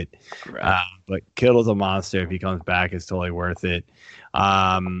risk it. Right. But Kittle's a monster. If he comes back, it's totally worth it.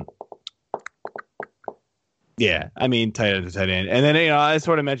 Yeah, I mean, tight end to tight end. And then, I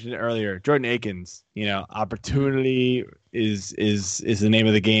sort of mentioned it earlier, Jordan Akins, opportunity is the name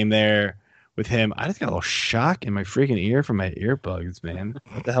of the game there with him. I just got a little shock in my freaking ear from my earbuds, man.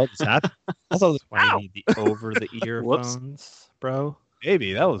 What the hell just happened? I thought, Why you need the over the earphones, bro?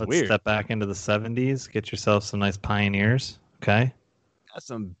 baby, that was Let's weird. step back into the 70s. Get yourself some nice Pioneers. Okay. Got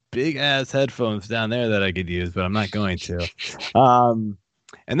some big ass headphones down there that I could use, but I'm not going to.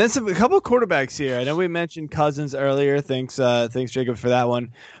 And then a couple of quarterbacks here. I know we mentioned Cousins earlier. Thanks Jacob for that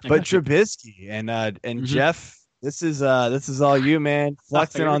one. But Trubisky and Jeff, this is all you, man.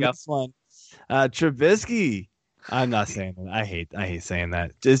 Flexing Here we on go. this one. Trubisky. I'm not saying that. I hate saying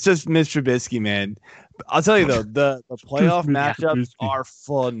that. It's just Miss Trubisky, man. I'll tell you though, the playoff matchups are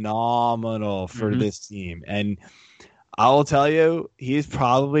phenomenal for this team, and I will tell you, he's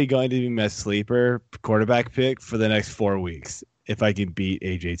probably going to be my sleeper quarterback pick for the next 4 weeks if I can beat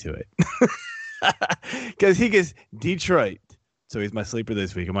AJ to it. Because he gets Detroit. So he's my sleeper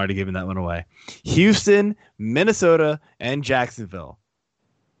this week. I'm already giving that one away. Houston, Minnesota, and Jacksonville.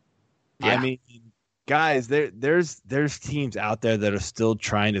 Yeah. I mean, guys, there's teams out there that are still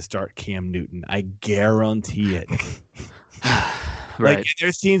trying to start Cam Newton. I guarantee it. Right. Like,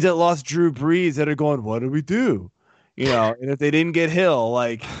 there's teams that lost Drew Brees that are going, what do we do? And if they didn't get Hill,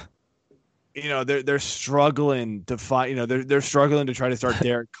 like, they're struggling to find, they're struggling to try to start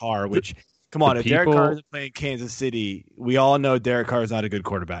Derek Carr, which come on, if Derek Carr isn't playing Kansas City, we all know Derek Carr is not a good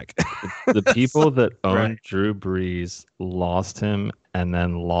quarterback. The people that owned Drew Brees lost him and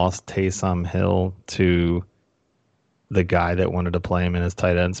then lost Taysom Hill to the guy that wanted to play him in his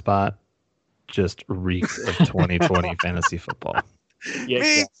tight end spot just reeks of 2020 fantasy football.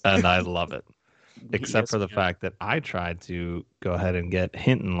 Yes. And I love it. Except for the fact that I tried to go ahead and get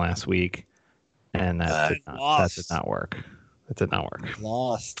Hinton last week, and that did not work. It did not work.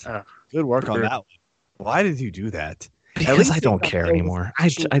 Lost. Good work on that one. Why did you do that? Because I don't care anymore. I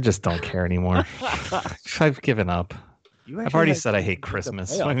just don't care anymore. I've given up. I've already said I hate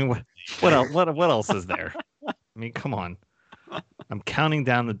Christmas. I mean, what else is there? I mean, come on. I'm counting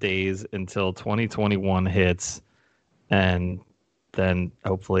down the days until 2021 hits, and then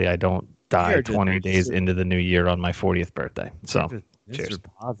hopefully I don't die 20 days into the new year on my 40th birthday. So, cheers.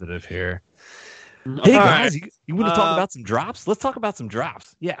 Positive here. Hey guys, you want to talk about some drops? Let's talk about some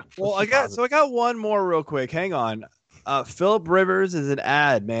drops. Yeah. Well, I got one more real quick. Hang on. Philip Rivers is an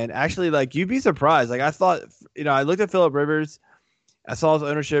ad, man. Actually, like, you'd be surprised. Like, I thought, I looked at Philip Rivers. I saw his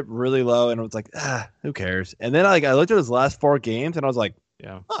ownership really low, and I was like, who cares? And then I looked at his last 4 games, and I was like,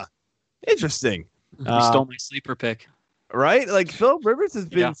 interesting. You stole my sleeper pick. Right? Like, Philip Rivers has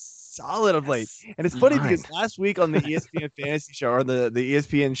been solid of late. And it's funny because last week on the ESPN Fantasy Show, or the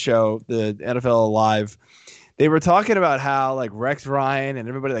ESPN show, the NFL Live, they were talking about how, like, Rex Ryan and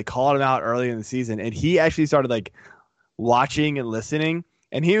everybody, like, called him out early in the season, and he actually started, like, watching and listening.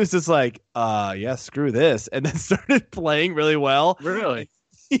 And he was just like, screw this. And then started playing really well. Really?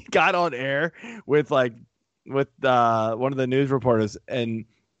 He got on air with one of the news reporters and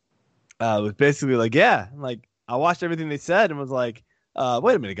was basically like, I watched everything they said and was like,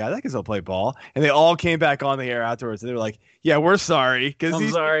 wait a minute, guys, I can still play ball. And they all came back on the air afterwards. And they were like, yeah, we're sorry. I'm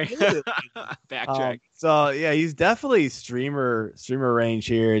sorry. Backtrack. So, yeah, he's definitely streamer range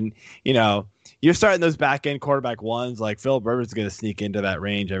here. And, you're starting those back end quarterback ones. Like, Philip Rivers is going to sneak into that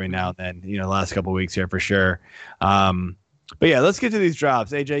range every now and then. The last couple of weeks here for sure. But yeah, let's get to these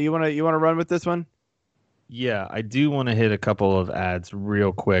drops. AJ, you want to run with this one? Yeah, I do want to hit a couple of ads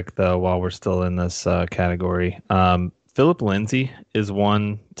real quick though while we're still in this category. Philip Lindsay is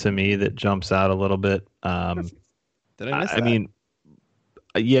one to me that jumps out a little bit. Did I miss that? I mean,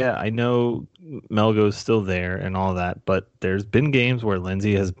 yeah, I know Melgo's still there and all that, but there's been games where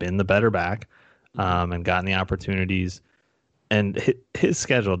Lindsay has been the better back. And gotten the opportunities, and his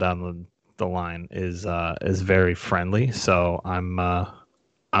schedule down the line is very friendly. So I'm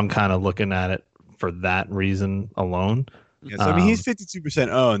kind of looking at it for that reason alone. Yeah, so I mean, he's 52%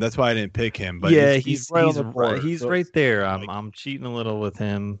 owned. That's why I didn't pick him. But yeah, he's right on the board. He's right there. I'm cheating a little with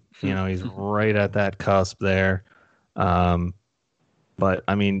him. He's right at that cusp there. But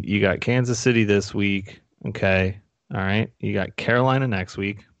I mean, you got Kansas City this week. Okay, all right. You got Carolina next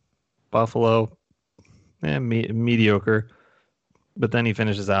week. Buffalo. Mediocre, but then he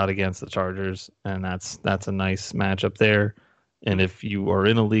finishes out against the Chargers, and that's a nice matchup there. And if you are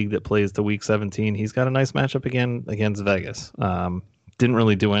in a league that plays to Week 17, he's got a nice matchup again against Vegas. Didn't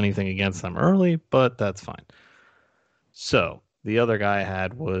really do anything against them early, but that's fine. So the other guy I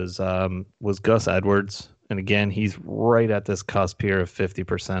had was Gus Edwards, and again, he's right at this cusp here of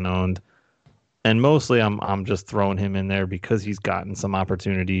 50% owned. And mostly, I'm just throwing him in there because he's gotten some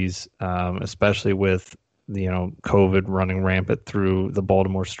opportunities, especially with COVID running rampant through the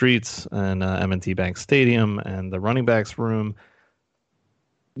Baltimore streets and M&T Bank Stadium and the running backs room.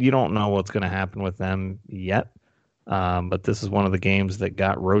 You don't know what's going to happen with them yet, but this is one of the games that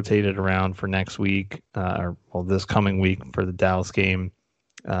got rotated around for next week, this coming week for the Dallas game.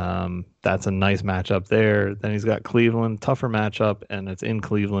 That's a nice matchup there. Then he's got Cleveland, tougher matchup, and it's in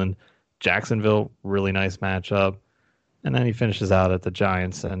Cleveland. Jacksonville, really nice matchup. And then he finishes out at the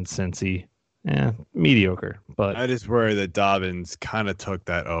Giants and Cincy. Mediocre. But I just worry that Dobbins kind of took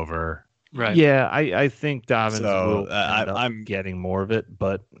that over. Right. Yeah, I think Dobbins will I'm getting more of it,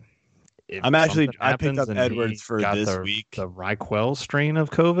 but I picked up Edwards for this week. The Raquel strain of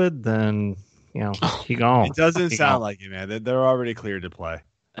COVID, then he gone. It doesn't sound like it, man. They're already cleared to play.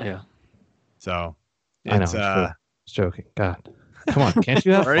 Yeah. So I know. I was joking. God, come on! Can't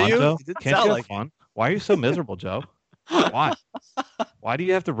you have fun, Joe? Can't you have fun? Why are you so miserable, Joe? Why? Why do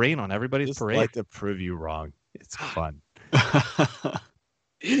you have to rain on everybody's parade? I like to prove you wrong. It's fun.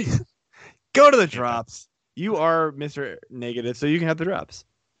 Go to the drops. You are Mr. Negative, so you can have the drops.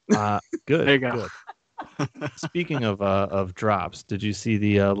 Good. There you go. Good. Speaking of drops, did you see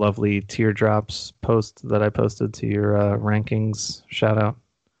the lovely teardrops post that I posted to your rankings? Shout out.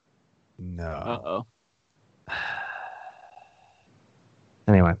 No. Uh-oh.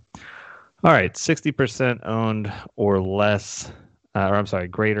 Anyway, All right, 60% owned or less, or I'm sorry,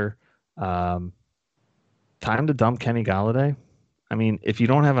 greater. Time to dump Kenny Galladay. I mean, if you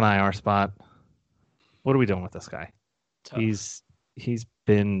don't have an IR spot, what are we doing with this guy? Tough. He's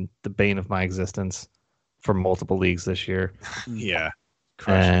been the bane of my existence for multiple leagues this year. Yeah.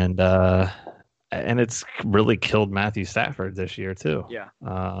 And it's really killed Matthew Stafford this year too. Yeah.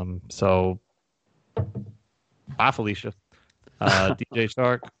 So bye, Felicia. DJ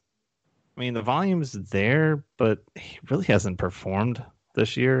Shark. I mean, the volume's there, but he really hasn't performed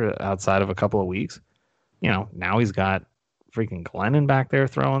this year outside of a couple of weeks. Now he's got freaking Glennon back there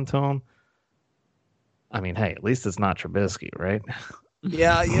throwing to him. I mean, hey, at least it's not Trubisky, right?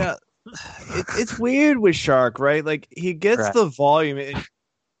 Yeah. It's weird with Shark, right? Like he gets Right. the volume,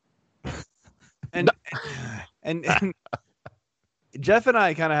 and Jeff and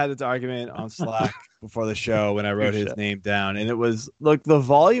I kind of had this argument on Slack before the show when I wrote his name down, and it was, look, the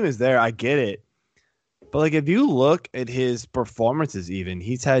volume is there, I get it, but like if you look at his performances, even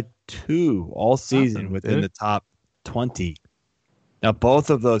he's had 2 all season Nothing, within dude. the top 20. Now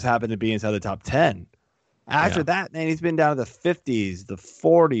both of those happen to be inside the top 10. After Yeah. that, man, he's been down to the 50s, the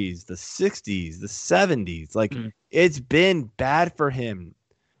 40s, the 60s, the 70s. Like, it's been bad for him.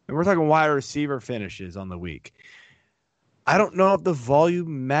 And we're talking wide receiver finishes on the week. I don't know if the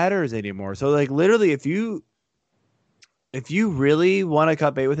volume matters anymore. So, like, literally, if you really want to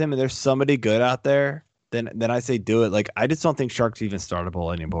cut bait with him and there's somebody good out there, then I say do it. Like, I just don't think Shark's even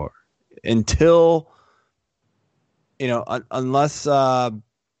startable anymore until, unless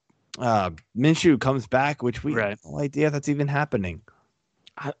Minshew comes back, which we have no idea if that's even happening.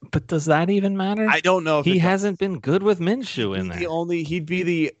 But does that even matter? I don't know if he it does. hasn't been good with Minshew in there. He would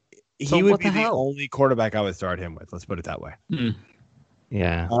be So the what the hell? only quarterback I would start him with. Let's put it that way.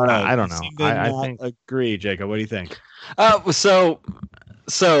 Yeah, I don't You know. seem to I not think agree, Jacob. What do you think?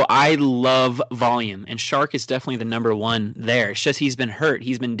 So I love volume, and Shark is definitely the number one there. It's just he's been hurt,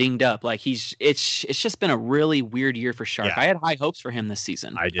 he's been dinged up. Like it's just been a really weird year for Shark. Yeah. I had high hopes for him this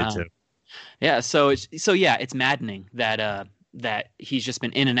season. I did too. Yeah, so it's maddening that he's just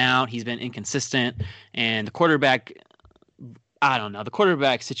been in and out. He's been inconsistent, and the quarterback. I don't know. The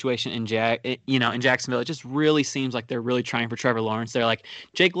quarterback situation in Jacksonville, it just really seems like they're really trying for Trevor Lawrence. They're like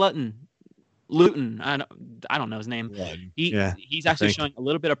Jake Luton. I don't know his name. He's actually showing a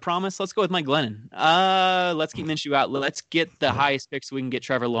little bit of promise. Let's go with Mike Glennon. Let's keep Minshew out. Let's get the highest pick so we can get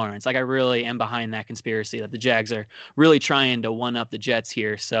Trevor Lawrence. Like, I really am behind that conspiracy that the Jags are really trying to one up the Jets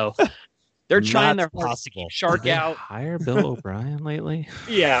here. So they're trying their hardest to keep Shark Did they out. hire Bill O'Brien lately?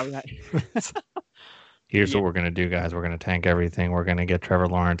 Yeah. Right. Here's what we're going to do, guys. We're going to tank everything. We're going to get Trevor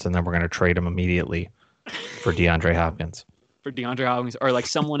Lawrence, and then we're going to trade him immediately for DeAndre Hopkins. For DeAndre Hopkins, or like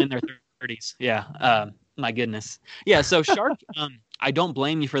someone in their 30s. Yeah. My goodness. Yeah. So Shark, I don't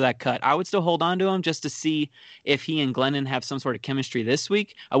blame you for that cut. I would still hold on to him just to see if he and Glennon have some sort of chemistry this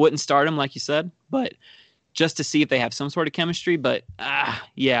week. I wouldn't start him like you said, but just to see if they have some sort of chemistry. But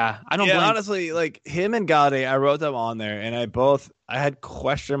yeah, I don't blame. Honestly, like him and Galladay, I wrote them on there, and I had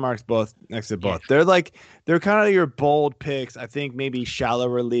question marks both next to both. Yeah. They're kind of your bold picks. I think maybe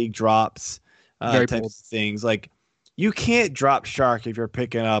shallower league drops types of things. Like, you can't drop Shark if you're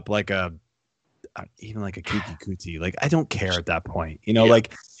picking up like even like a Kiki Kuti. Like, I don't care at that point,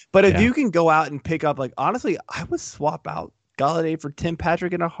 but if you can go out and pick up, like, honestly, I would swap out Galladay for Tim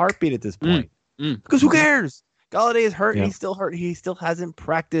Patrick in a heartbeat at this point. Because who cares? Galladay is hurt. Yeah. He's still hurt. He still hasn't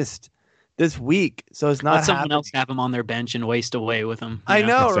practiced this week, so it's not Let someone happening. else have him on their bench and waste away with him. I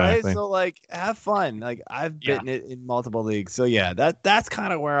know, Exactly. right? So, like, have fun. Like, I've bitten it in multiple leagues. So yeah, that's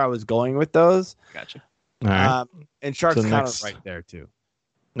kind of where I was going with those. Gotcha. All right. And Shark's So kind of next- right there too.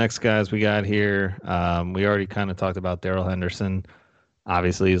 Next guys we got here. We already kind of talked about Darrell Henderson.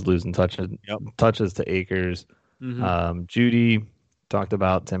 Obviously, he's losing touches to Akers. Mhm. Judy talked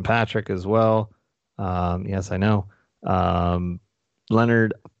about Tim Patrick as well. Yes, I know.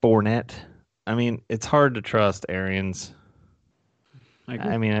 Leonard Fournette. I mean, it's hard to trust Arians. I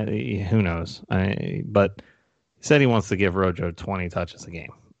agree. I mean, who knows? But he said he wants to give Rojo 20 touches a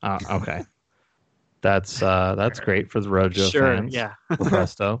game. Okay. That's great for the Rojo fans. Yeah.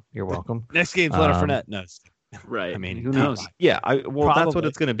 Presto, you're welcome. Next game's Leonard Fournette. No, Right. I mean, who knows? Yeah, that's what Probably.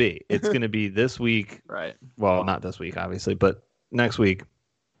 it's going to be. It's going to be this week. Right. Well, not this week, obviously, but next week.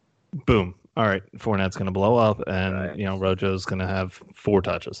 Boom. All right, Fournette's going to blow up, and Rojo's going to have 4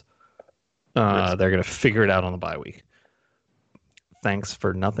 touches. They're going to figure it out on the bye week. Thanks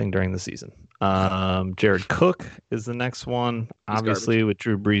for nothing during the season. Jared Cook is the next one. Obviously, with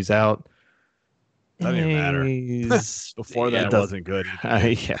Drew Brees out. Doesn't even matter. Before that, it wasn't good.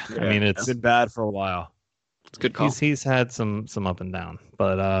 I mean, It's been bad for a while. It's a good call. He's had some up and down,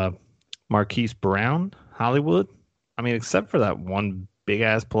 but Marquise Brown, Hollywood. I mean, except for that one big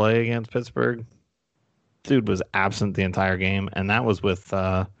ass play against Pittsburgh, dude was absent the entire game, and that was with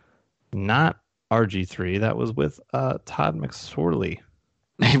not RG3. That was with Todd McSorley.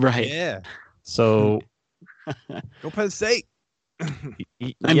 Right. Yeah. So Go Penn State.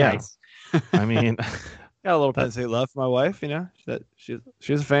 yeah, Nice. I mean, Got a little Penn State love for my wife, you know.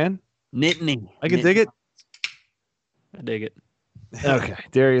 She's a fan. Nittany. I can dig it. I dig it. okay,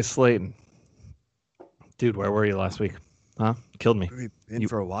 Darius Slayton. Dude, where were you last week? Huh? Killed me. We've been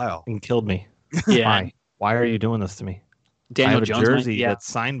for a while. You killed me. Yeah. Why? Why are you doing this to me? I Daniel have a Jones. jersey yeah. that's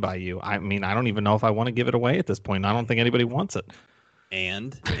signed by you. I mean, I don't even know if I want to give it away at this point. I don't think anybody wants it.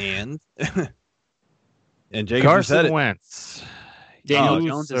 And Jacob, you said Carson it. Wentz. Daniel Oh,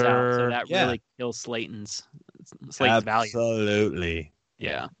 Jones is out, sir. so that Yeah. really kills Slayton's value. Absolutely.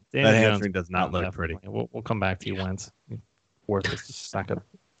 Yeah. Daniel That Jones- hamstring does not look pretty. We'll come back to you, Wentz. Worthless sack of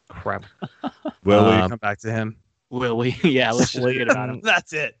crap. Will we Um, come back to him? Will we? Yeah, let's just forget about him.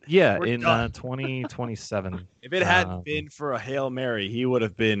 That's it. Yeah, We're in done. 2027. If it hadn't been for a Hail Mary, he would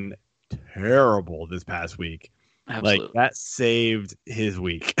have been terrible this past week. Absolutely. Like that saved his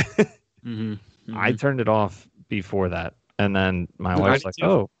week. Mm-hmm. I turned it off before that, and then my I wife's did like, too.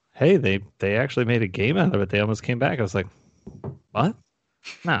 "Oh, hey, they actually made a game out of it. They almost came back." I was like, "What?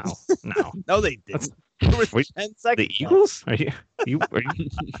 No, no. No, they didn't. It was Wait, 10 The seconds. Eagles? Are you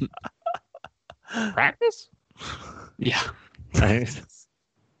practice? Yeah.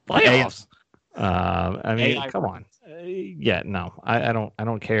 Playoffs. I mean, AI come on. Yeah, no, I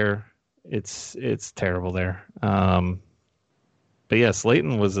don't care. It's terrible there. But yeah,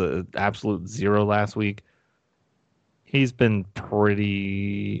 Slayton was an absolute zero last week. He's been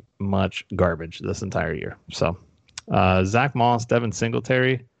pretty much garbage this entire year. So, Zach Moss, Devin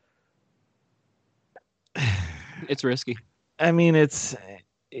Singletary. It's risky. I mean,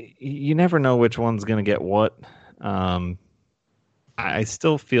 you never know which one's going to get what. I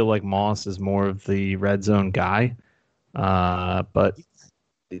still feel like Moss is more of the red zone guy. But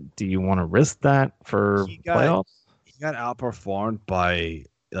do you want to risk that for playoffs? He got outperformed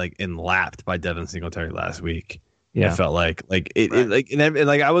and lapped by Devin Singletary last week. Yeah. It felt like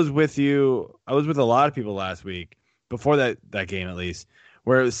I was with you. I was with a lot of people last week before that game, at least,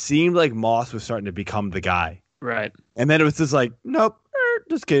 where it seemed like Moss was starting to become the guy. Right. And then it was just like, nope,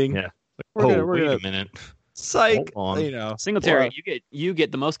 just kidding. Yeah. We're Wait gonna a minute. psych. Hold on. You know, Singletary, well, you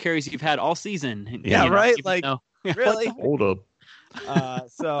get the most carries you've had all season. Yeah, right? even Like, though- really. Hold up.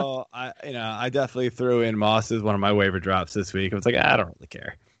 So I definitely threw in Moss as one of my waiver drops this week. I was like, I don't really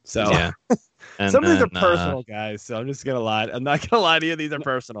care. So Yeah. And some of these are then, personal, guys. So I'm just gonna lie. I'm not gonna lie to you. These are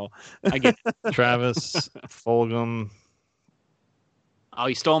personal. I get it. Travis Fulgham Oh,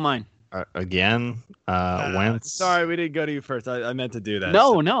 you stole mine. again. Wentz. Sorry, we didn't go to you first. I meant to do that.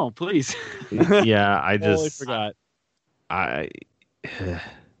 No, please. Yeah, I Totally just forgot.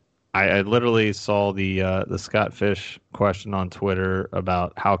 I literally saw the Scott Fish question on Twitter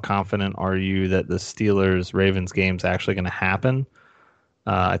about how confident are you that the Steelers Ravens game's actually going to happen.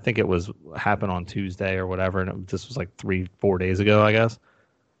 I think it was happen on Tuesday or whatever, and this was like 3-4 days ago, I guess.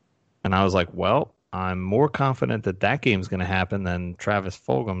 And I was like, well, I'm more confident that game's going to happen than Travis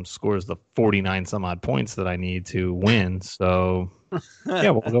Fulgham scores the 49 some odd points that I need to win. So yeah,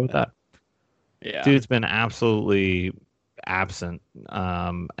 we'll go with that. Yeah. Dude's been absolutely absent.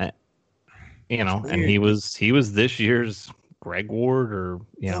 And he was this year's Greg Ward or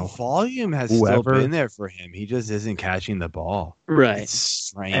The know volume has whoever. still been there for him. He just isn't catching the ball. Right. It's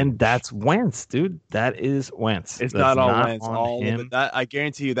strange. and that's Wentz, dude. That is Wentz. It's That's not all Wentz. on All of him. it. That I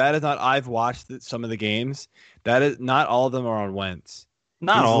guarantee you, that is not. I've watched some of the games. That is not all of them are on Wentz.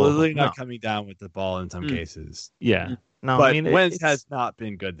 Not He's all of literally them, not coming down with the ball in some cases. Yeah. No, But I mean Wentz it's- has not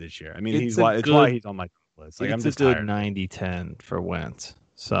been good this year. I mean, it's it's a why good- he's on my list. Like I'm it's just a good tired. 90-10 for Wentz.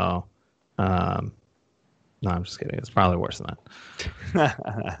 So, no, I'm just kidding. It's probably worse than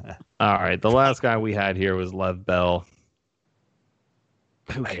that. All right, the last guy we had here was Lev Bell.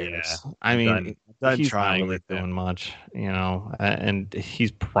 Who cares? Yeah, I mean, done he's trying not really with him. doing much, and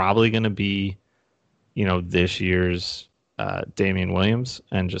he's probably going to be, this year's Damian Williams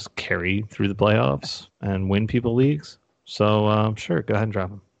and just carry through the playoffs and win people leagues. So, sure, go ahead and drop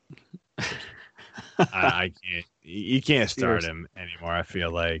him. I can't. You can't start him anymore. I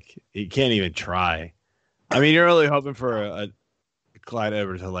feel like you can't even try. I mean, you're really hoping for a Clyde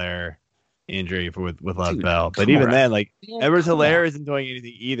Edwards-Helaire injury with Lev Dude, Bell, but come even on. then, like Yeah, Edwards-Helaire isn't doing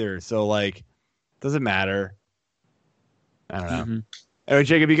anything either. So like, doesn't matter. I don't know. Mhm. Anyway,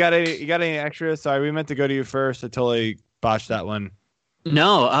 Jacob, you got any extras? Sorry, we meant to go to you first. I totally botched that one.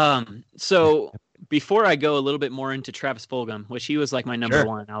 No. So before I go a little bit more into Travis Fulgham, which he was like my number Sure.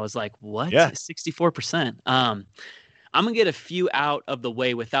 one, I was like, what? Yeah. 64%. I'm gonna get a few out of the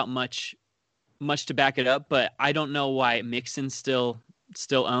way without much to back it up, but I don't know why Mixon's still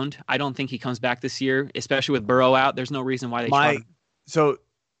owned. I don't think he comes back this year, especially with Burrow out. There's no reason why they trot him. So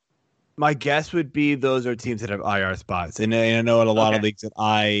my guess would be those are teams that have IR spots, and I know in a lot of leagues that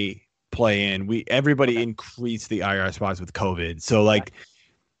I play in, everybody increased the IR spots with COVID. So like,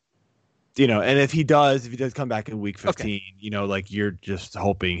 you know, and if he does come back in week 15, you know, like you're just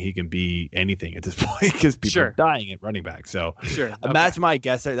hoping he can be anything at this point because people are dying at running back. So that's my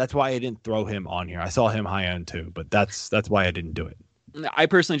guess. That's why I didn't throw him on here. I saw him high end too, but that's why I didn't do it. I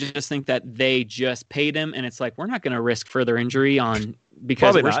personally just think that they just paid him, and it's like we're not going to risk further injury on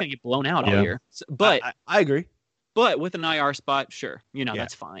because we're just going to get blown out all year. So, but I agree. But with an IR spot, sure, you know,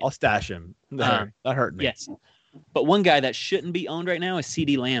 that's fine. I'll stash him. That hurt me. Yes. But one guy that shouldn't be owned right now is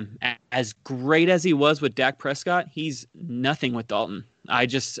CeeDee Lamb. As great as he was with Dak Prescott, he's nothing with Dalton. I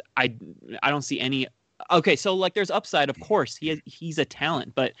don't see any. Okay, so like there's upside, of course. He's a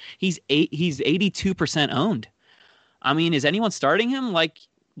talent, but he's 82% owned. I mean, is anyone starting him? Like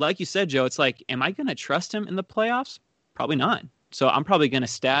you said, Joe, it's like, am I going to trust him in the playoffs? Probably not. So I'm probably going to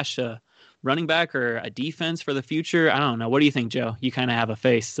stash a running back or a defense for the future. I don't know. What do you think, Joe? You kind of have a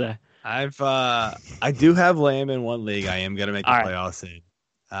face. I do have Lamb in one league. I am going to make the playoffs in.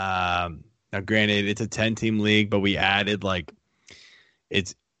 Now, granted, it's a 10-team league, but we added like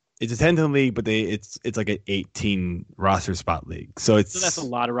it's a 10-team league, but it's like an 18 roster spot league. So that's a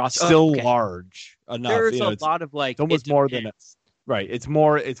lot of roster. Still large enough. There's a lot of like it's almost more than right. It's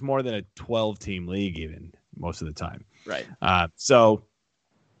more than a 12-team league even most of the time. Right. So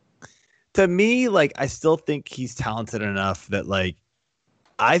to me, like I still think he's talented enough that like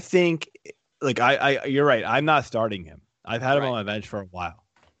I think like I you're right. I'm not starting him. I've had him on my bench for a while.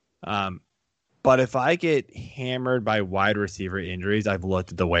 But if I get hammered by wide receiver injuries, I've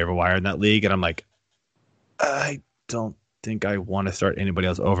looked at the waiver wire in that league, and I'm like, I don't think I want to start anybody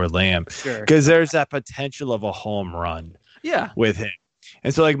else over Lamb because there's that potential of a home run with him.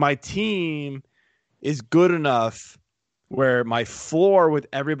 And so like my team is good enough where my floor with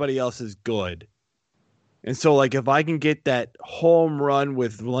everybody else is good. And so like if I can get that home run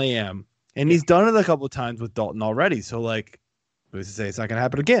with Lamb, and he's done it a couple of times with Dalton already. So like, who's to say it's not going to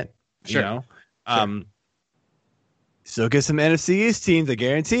happen again? You know? So get some NFC East teams, I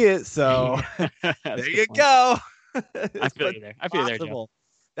guarantee it. So there you go. I feel you there. I feel you there, Joe.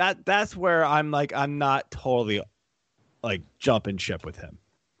 That's where I'm like, I'm not totally like jumping ship with him.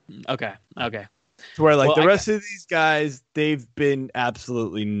 Okay. To where like the rest of these guys, they've been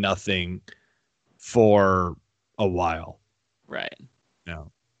absolutely nothing for a while. Right. You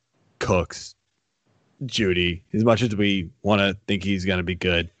know, Cooks, Judy, as much as we want to think he's going to be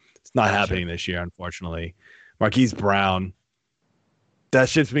good, it's not happening this year, unfortunately. Marquise Brown, that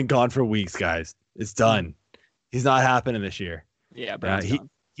shit's been gone for weeks, guys. It's done. He's not happening this year. Yeah, Brown's done.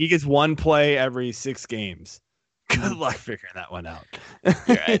 He gets one play every 6 games. Good luck figuring that one out.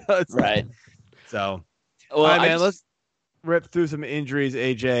 Right. Right. So, all right, man, let's rip through some injuries,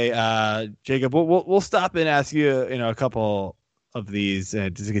 AJ. Jacob, we'll stop and ask you, a couple of these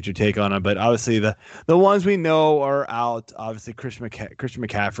just to get your take on them. But obviously, the ones we know are out. Obviously, Christian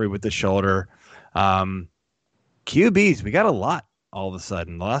McCaffrey with the shoulder. QBs, we got a lot all of a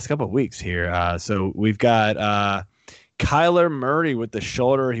sudden the last couple of weeks here. So we've got Kyler Murray with the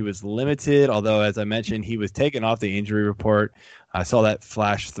shoulder. He was limited, although, as I mentioned, he was taken off the injury report. I saw that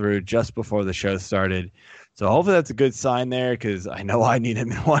flash through just before the show started. So hopefully that's a good sign there because I know I need him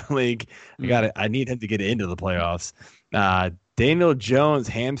in one league. I need him to get into the playoffs. Daniel Jones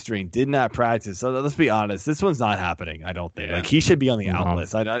hamstring did not practice. So let's be honest, this one's not happening. I don't think. Like he should be on the out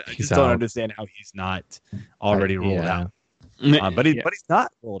list. I just don't understand how he's not already ruled out. But he's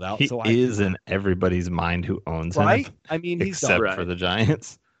not ruled out. He is in everybody's mind who owns him. I mean, he's except for the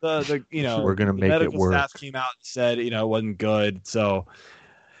Giants. We're gonna make it work. Staff came out and said it wasn't good. So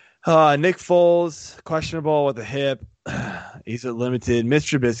Nick Foles questionable with the hip. He's limited.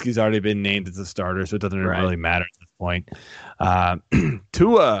 Mr. Trubisky's already been named as a starter, so it doesn't really matter at this point.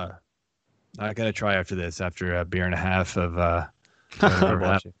 Tua, not gonna try after this. After a beer and a half of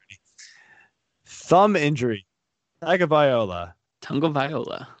thumb injury. Tagovailoa.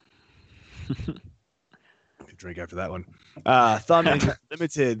 Drink after that one. Thumb injury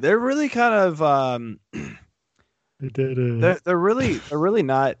limited. They're really kind of they're really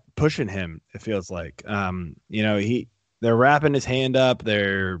not pushing him. It feels like they're wrapping his hand up.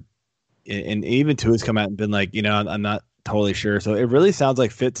 And even Tua's come out and been like, I'm not totally sure. So it really sounds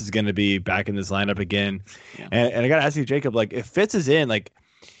like Fitz is going to be back in this lineup again. Yeah. And I got to ask you, Jacob, like if Fitz is in, like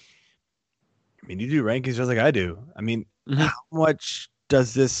I mean, you do rankings just like I do. I mean, Mhm. how much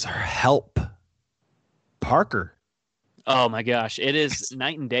does this help Parker? Oh my gosh, it is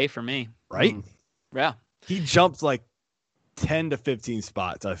night and day for me. Right? Yeah, He jumped like 10 to 15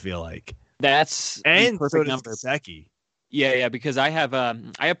 spots, I feel like. that's the And perfect so does number. Gesicki. Yeah, because I have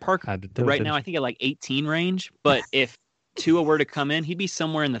Parker Had to do it, right didn't now. you? I think at like 18 range, but if Tua were to come in, he'd be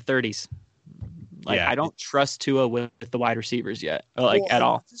somewhere in the 30s. Like Yeah. I don't trust Tua with the wide receivers yet, like Well, at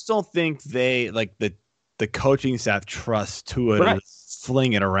all. I just don't think they like the coaching staff trusts Tua to Right.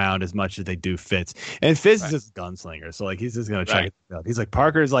 fling it around as much as they do Fitz. And Fitz is just a gunslinger, so like he's just gonna check Right. it out. He's like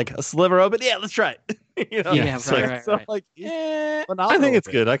Parker's like a sliver open. Yeah, let's try it. You know? Yeah, So, right. like I phenomenal think it's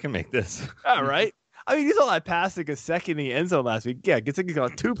with it. good. I can make this. All right. I mean, you saw that pass to Gesicki in the end zone last week. Yeah, Gesicki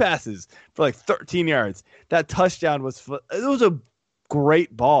got 2 passes for like 13 yards. That touchdown was it was a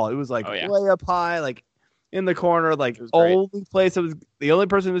great ball. It was like Oh, yeah. way up high, like in the corner. Like was great. only place it was the only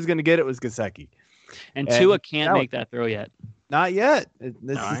person who was going to get it was Gesicki. And And Tua can't that was- make that throw yet. Not yet. This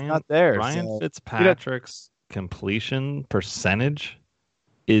is Ryan- not there. Ryan so- Fitzpatrick's completion percentage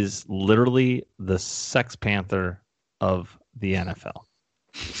is literally the Sex Panther of the NFL.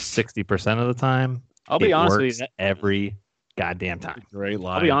 60% of the time, I'll be it honest with works you. every goddamn time. Great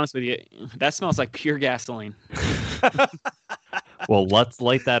line. I'll be honest with you. That smells like pure gasoline. Well, let's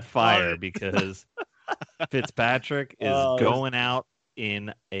light that fire because Fitzpatrick is Oh, going out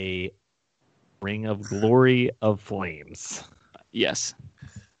in a ring of glory of flames. Yes,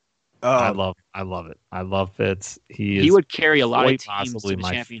 I love it. I love Fitz. he would carry a lot of quite teams possibly to the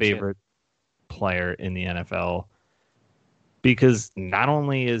my championship. favorite player in the NFL because not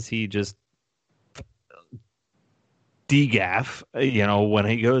only is he just degaff, when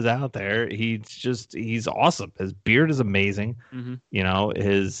he goes out there, he's awesome. His beard is amazing.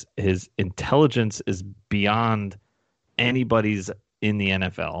 Mhm. His intelligence is beyond anybody's in the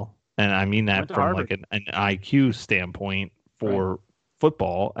NFL. And I mean that Went to from Harvard. like an IQ standpoint for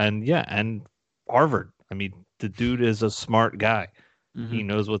football and Harvard. I mean, the dude is a smart guy. Mhm. He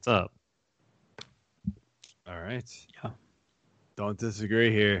knows what's up. All right. Yeah. Don't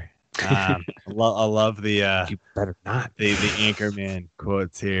disagree here. I love the You better not. the Anchorman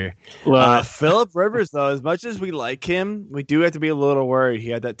quotes here. Well, Philip Rivers, though, as much as we like him, we do have to be a little worried. He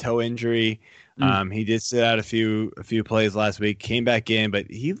had that toe injury. He did sit out a few plays last week, came back in, but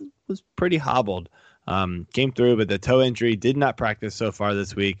he was pretty hobbled. Came through, but the toe injury did not practice so far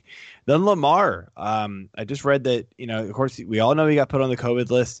this week. Then Lamar, I just read that, of course, we all know he got put on the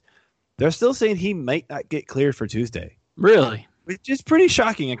COVID list. They're still saying he might not get cleared for Tuesday, really? which is pretty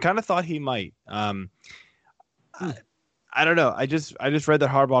shocking. I kind of thought he might. I don't know. I just read that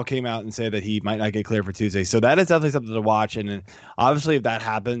Harbaugh came out and said that he might not get cleared for Tuesday. So that is definitely something to watch. And obviously, if that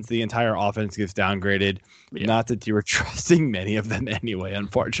happens, the entire offense gets downgraded. Yeah. Not that you were trusting many of them anyway,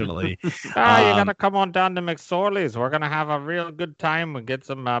 unfortunately. You gotta come on down to McSorley's. We're gonna have a real good time and get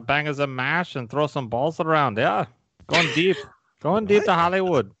some bangers and mash and throw some balls around. Yeah, going deep, to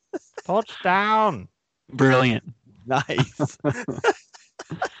Hollywood. Touchdown. Brilliant. Nice.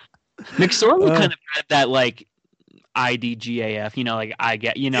 McSorley kind of had that like IDGAF, like I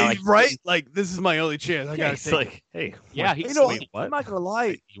get, like, right? Like, this is my only chance. I Yeah, gotta it's take like, hey, Yeah, what? he- You know, wait, what? I'm not gonna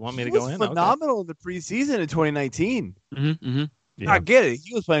lie. You want me He to go was in? Okay. phenomenal in the preseason in 2019. Mm-hmm. Yeah. I get it.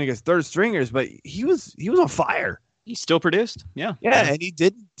 He was playing against third stringers, but he was on fire. He still produced. Yeah. Yeah, and he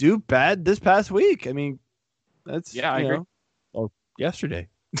didn't do bad this past week. I mean, that's Yeah, I agree. Yesterday.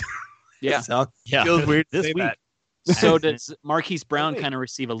 Yeah. So, Yeah, feels weird to this say week. that. So does Marquise Brown Wait. kind of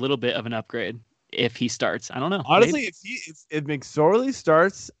receive a little bit of an upgrade if he starts? I don't know. Honestly, if McSorley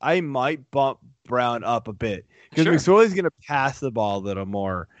starts, I might bump Brown up a bit because Sure. McSorley's going to pass the ball a little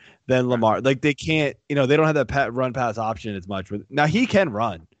more than Lamar. Like they can't, they don't have that run pass option as much. Now he can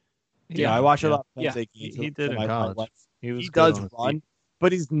run. Yeah. I watch a lot of Penn Yeah. State games. He did in My college. life. He was He good does on his run, feet.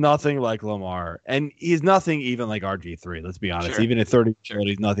 but he's nothing like Lamar, and he's nothing even like RG3. Let's be honest. Sure. Even at 30 years old,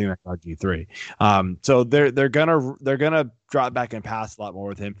 he's nothing like RG3. So they're gonna drop back and pass a lot more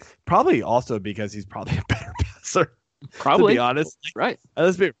with him. Probably also because he's probably a better passer. Probably. To be honest, Right.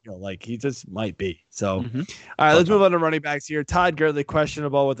 let's be real. Like he just might be. So Mhm. all right, let's move on to running backs here. Todd Gurley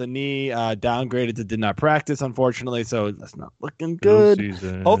questionable with a knee, downgraded to did not practice, unfortunately. So that's not looking good.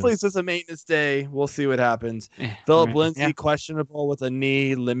 Season. Hopefully it's just a maintenance day. We'll see what happens. Yeah. Philip Right. Lindsay Yeah. questionable with a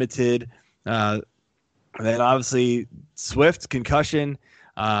knee, limited. And then obviously Swift concussion.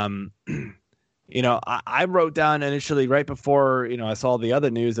 I wrote down initially right before I saw the other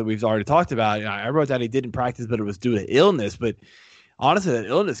news that we've already talked about. I wrote down he didn't practice, but it was due to illness. But honestly, that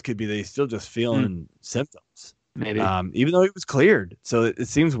illness could be that he's still just feeling symptoms, Maybe. even though he was cleared. So it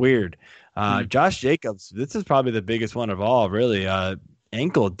seems weird. Josh Jacobs, this is probably the biggest one of all, really.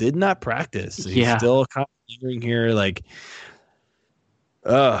 ankle, did not practice. He's Yeah. still kind of lingering here. Like,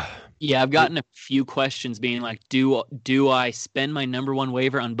 Yeah, I've gotten a few questions being like, do I spend my number one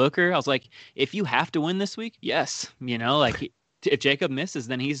waiver on Booker? I was like, if you have to win this week, yes. Like if Jacob misses,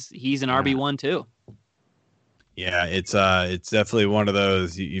 then he's an RB1 too. yeah, it's definitely one of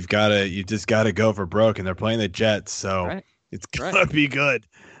those you just gotta go for broke, and they're playing the Jets, so Right. it's gonna be good.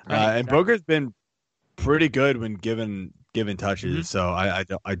 Right, And exactly. Booker's been pretty good when given touches, so I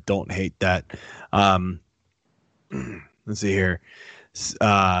don't hate that. Let's see here.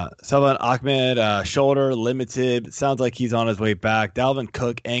 Salman Ahmed, shoulder limited. Sounds like he's on his way back. Dalvin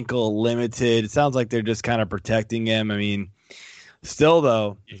Cook, ankle limited. It sounds like they're just kind of protecting him. I mean, still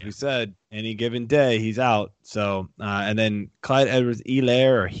though, as we said, any given day he's out. So, and then Clyde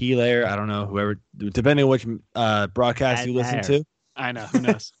Edwards-Helaire, I don't know, whoever, depending on which broadcast you listen to. I know. Who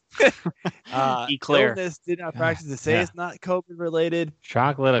knows? Eclair. Illness did not practice to say it's not COVID related.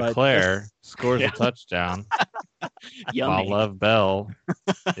 Chocolate But Eclair scores a touchdown while Yummy. Lev Bell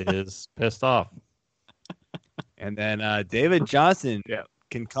is pissed off. And then David Johnson,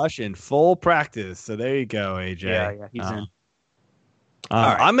 concussion, full practice. So there you go, AJ. Yeah, he's in. All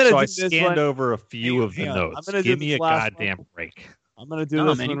right, I'm gonna So do I this scanned one. over a few of the Hang on. I'm notes. gonna do Give me this a last goddamn one. break. I'm gonna do No,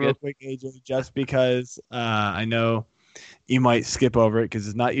 this man, one you're real good. quick, AJ, just because I know you might skip over it because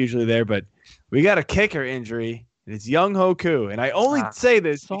it's not usually there. But we got a kicker injury, and it's Young Hoku. And I only say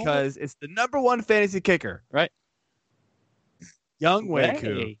this because it's the number one fantasy kicker, Right. Young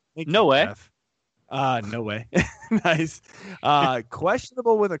Way. Hoku. No way. No way. Nice.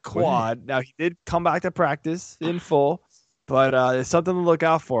 Questionable with a quad. Now he did come back to practice in full, but it's something to look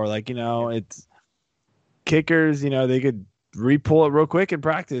out for. Like, it's kickers, they could re-pull it real quick in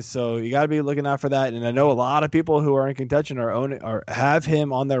practice. So you got to be looking out for that. And I know a lot of people who are in contention or have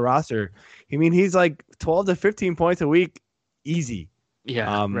him on their roster. I mean, he's like 12 to 15 points a week. Easy.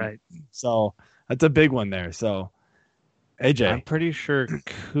 Yeah. Right. So that's a big one there. So AJ. I'm pretty sure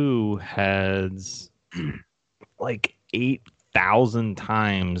Koo has like 8,000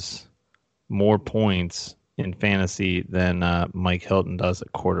 times more points in fantasy than Mike Hilton does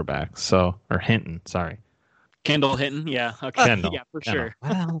at quarterback. So, or Hinton, sorry. Kendall Hinton. Yeah. Okay. Kendall. Yeah, for Kendall. sure.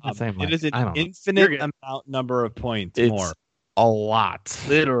 Well, I'll say Mike. It is an I don't know. infinite amount number of points It's more. a lot.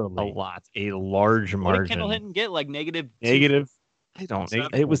 Literally. A lot. A large What did margin. Kendall Hinton get? Like negative? Negative. I don't.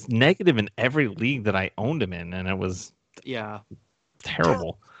 Negative. It was negative in every league that I owned him in, and it was Yeah.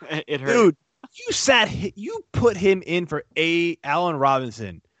 terrible. It hurt. Dude, you put him in for Allen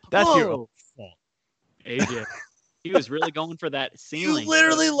Robinson. That's your Whoa. own fault. AJ. He was really going for that ceiling. You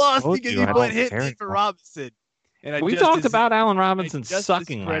literally lost Told because you, you I put don't him care in for anymore. Robinson. And We talked about Allen Robinson just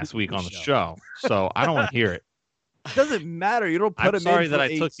sucking discredited last week the on the show. show, so I don't want to hear it. It doesn't matter. You don't put I'm him sorry in that for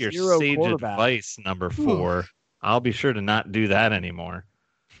I took your zero sage quarterback. advice number 4. I'll be sure to not do that anymore.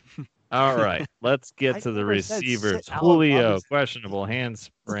 All right, let's get I to the never said receivers. sit Allen Julio, Robinson. questionable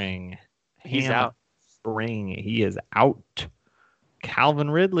handspring. He's out. Spring. He is out. Calvin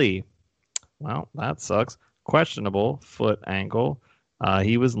Ridley. Well, that sucks. Questionable foot ankle.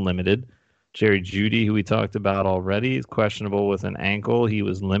 He was limited. Jerry Jeudy, who we talked about already, is questionable with an ankle. He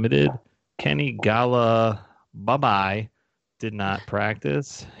was limited. Kenny Gala, bye-bye, did not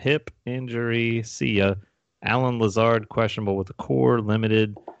practice. Hip injury, see ya. Alan Lazard, questionable with a core,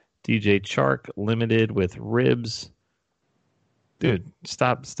 limited. DJ Chark, limited with ribs. Dude,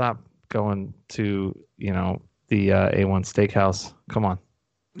 stop going to, the A1 Steakhouse. Come on.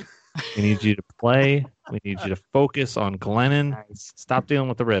 We need you to play. We need you to focus on Glennon. Nice. Stop dealing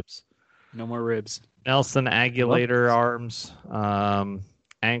with the ribs. No more ribs. Nelson Aguilator arms,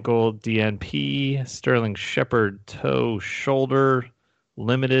 ankle DNP, Sterling Shepard toe shoulder,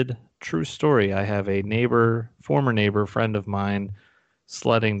 limited. True story. I have a former neighbor, friend of mine,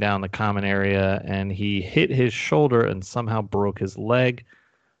 sledding down the common area, and he hit his shoulder and somehow broke his leg.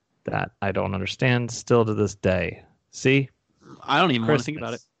 That I don't understand still to this day. See? I don't even want to think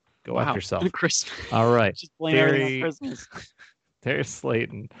about it. Go after yourself. Christmas. All right. Just blame everything on Terry- Christmas. Terry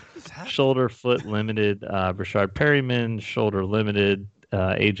Slayton, shoulder, foot limited. Brashard Perryman, shoulder limited.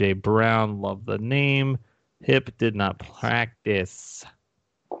 AJ Brown, love the name. Hip did not practice.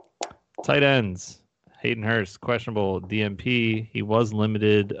 Tight ends, Hayden Hurst, questionable DMP. He was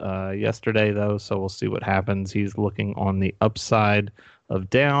limited yesterday, though, so we'll see what happens. He's looking on the upside of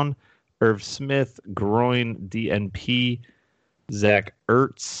down. Irv Smith, groin DNP. Zach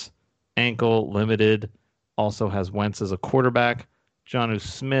Ertz, ankle limited. Also has Wentz as a quarterback. Jonnu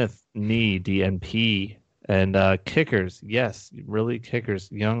Smith, knee, DNP. And kickers, yes, really kickers.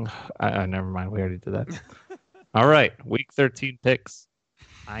 Young, never mind, we already did that. All right, week 13 picks.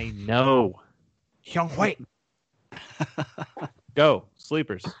 I know. Young White. Go.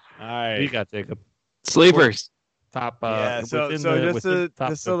 Sleepers. All right. What do you got, Jacob? Sleepers. Top. Yeah. So within just within to top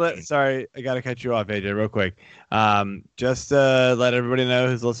just to let 15. sorry, I gotta cut you off, AJ, real quick. Just to let everybody know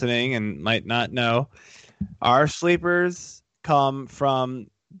who's listening and might not know, our sleepers come from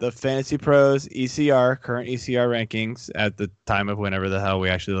the Fantasy Pros current ECR rankings at the time of whenever the hell we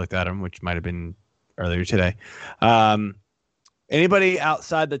actually looked at them, which might have been earlier today. Anybody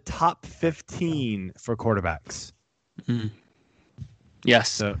outside the top 15 for quarterbacks?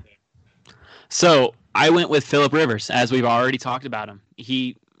 Yes. So I went with Phillip Rivers, as we've already talked about him.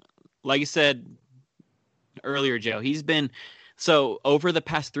 He, like you said earlier, Joe, he's been over the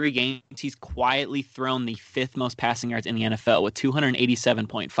past 3 games, he's quietly thrown the 5th most passing yards in the NFL with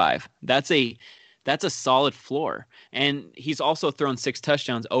 287.5. That's a solid floor. And he's also thrown 6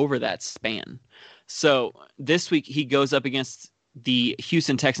 touchdowns over that span. So this week he goes up against the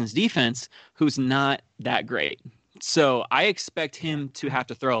Houston Texans defense, who's not that great. So I expect him to have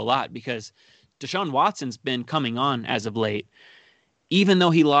to throw a lot because Deshaun Watson's been coming on as of late. Even though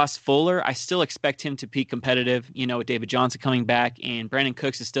he lost Fuller, I still expect him to be competitive, with David Johnson coming back, and Brandon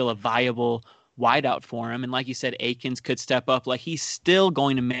Cooks is still a viable wideout for him. And like you said, Akins could step up. Like, he's still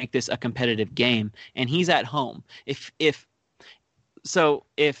going to make this a competitive game, and he's at home. If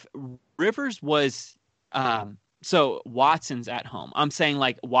Rivers was so Watson's at home. I'm saying,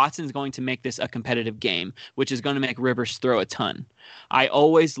 like, Watson's going to make this a competitive game, which is going to make Rivers throw a ton. I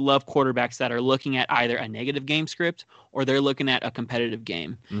always love quarterbacks that are looking at either a negative game script or they're looking at a competitive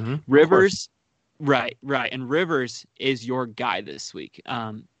game. Mm-hmm. Rivers, right. And Rivers is your guy this week,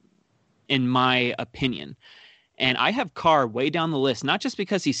 in my opinion. And I have Carr way down the list, not just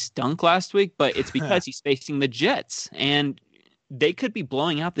because he stunk last week, but it's because he's facing the Jets. And they could be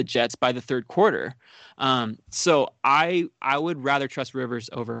blowing out the Jets by the third quarter. So I would rather trust Rivers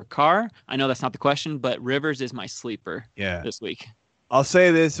over Carr. I know that's not the question, but Rivers is my sleeper this week. I'll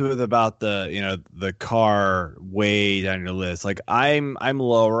say this about the Carr way down your list. Like, I'm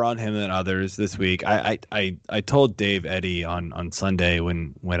lower on him than others this week. I told Dave Eddy on Sunday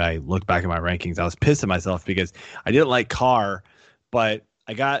when I looked back at my rankings, I was pissed at myself because I didn't like Carr, but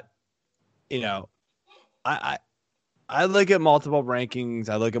I got, I look at multiple rankings.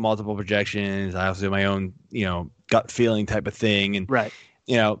 I look at multiple projections. I also do my own, gut feeling type of thing. And, right.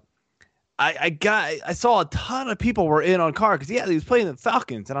 I saw a ton of people were in on Carr because, he was playing the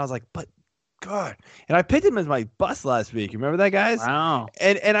Falcons. And I was like, but God. And I picked him as my bust last week. You remember that, guys? Wow.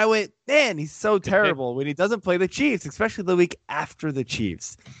 And I went, man, he's so terrible when he doesn't play the Chiefs, especially the week after the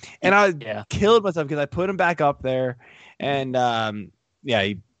Chiefs. And I killed myself because I put him back up there. And,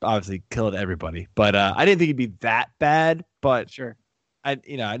 he obviously killed everybody, but I didn't think he'd be that bad. But sure, I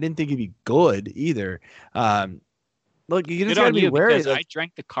didn't think he'd be good either. Look, you just gotta be wary. Because I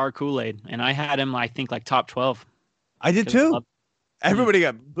drank the Carr Kool-Aid, and I had him, I think, like top 12. I did too. Everybody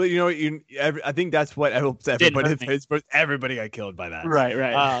got, but I think that's what helps everybody. Everybody got killed by that.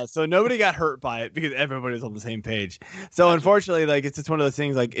 Right. So nobody got hurt by it because everybody was on the same page. So unfortunately, like, it's just one of those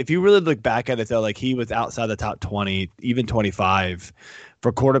things. Like, if you really look back at it, though, like, he was outside the top 20, even 25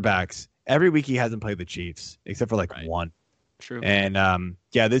 for quarterbacks. Every week he hasn't played the Chiefs except for one. True. And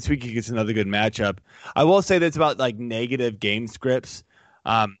this week he gets another good matchup. I will say that's about like negative game scripts.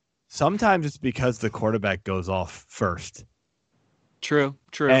 Sometimes it's because the quarterback goes off first. True.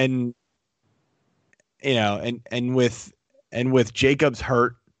 And and with Jacobs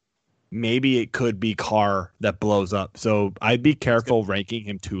hurt, maybe it could be Carr that blows up. So I'd be careful ranking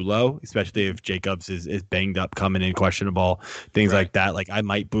him too low, especially if Jacobs is banged up, coming in questionable, things like that. Like, I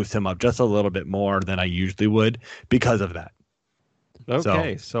might boost him up just a little bit more than I usually would because of that.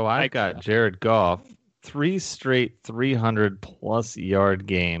 Okay, so I got Jared Goff 3 straight 300-plus yard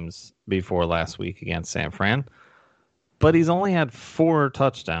games before last week against San Fran. But he's only had 4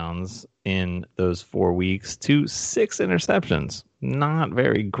 touchdowns in those 4 weeks to 6 interceptions. Not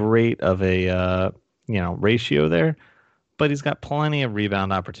very great of a ratio there, but he's got plenty of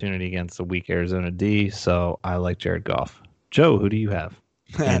rebound opportunity against the weak Arizona D. So I like Jared Goff. Joe, who do you have?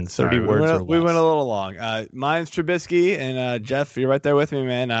 And 30 words or less. We went a little long. Mine's Trubisky, and Jeff, you're right there with me,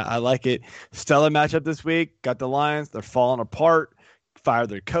 man. I like it. Stellar matchup this week. Got the Lions. They're falling apart. Fired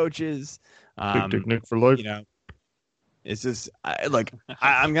their coaches. Big Nick for life. It's just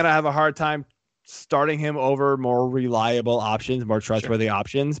I'm gonna have a hard time starting him over more reliable options, more trustworthy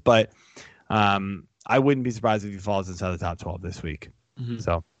options. But I wouldn't be surprised if he falls inside the top 12 this week. Mm-hmm.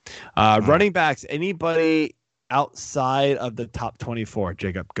 So running backs, anybody outside of the top 24?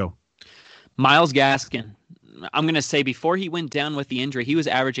 Jacob, go. Myles Gaskin. I'm going to say before he went down with the injury, he was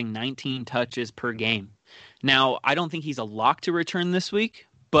averaging 19 touches per game. Now, I don't think he's a lock to return this week,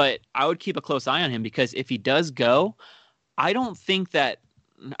 but I would keep a close eye on him because if he does go, I don't think that.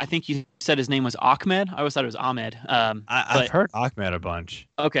 I think you said his name was Ahmed. I always thought it was Ahmed. I've heard Ahmed a bunch.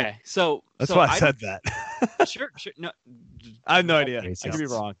 Okay, so That's why I said that. Sure. No, I have no idea. I could be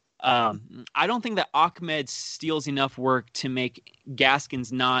wrong. I don't think that Ahmed steals enough work to make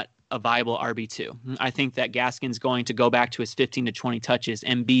Gaskins not a viable RB2. I think that Gaskins going to go back to his 15 to 20 touches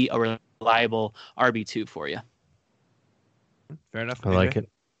and be a reliable RB2 for you. Fair enough. I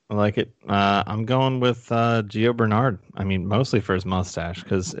like it. I'm going with Gio Bernard. I mean, mostly for his mustache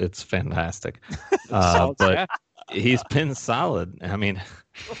because it's fantastic. But he's been solid. I mean,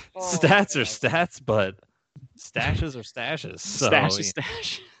 stats are stats, but stashes are stashes. So,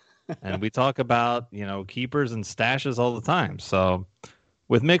 Stash. And we talk about, keepers and stashes all the time. So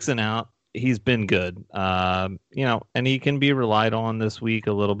with Mixon out, he's been good. And he can be relied on this week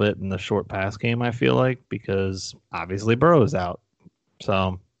a little bit in the short pass game, I feel like, because obviously Burrow is out.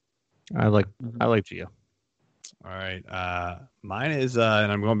 So I like Gio. All right. Mine is, and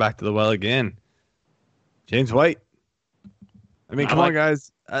I'm going back to the well again, James White. I mean, come on,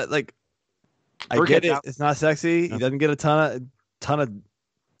 guys. I get it. It's not sexy. He doesn't get a ton of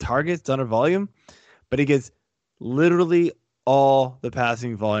targets, ton of volume, but he gets literally all the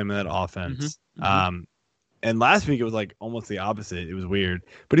passing volume in that offense. Mm-hmm. And last week it was like almost the opposite. It was weird,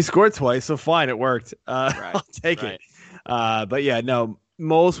 but he scored twice, so fine, it worked. Right, I'll take it. But yeah, no.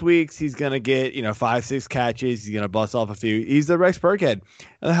 Most weeks he's gonna get 5-6 catches. He's gonna bust off a few. He's the Rex Burkhead.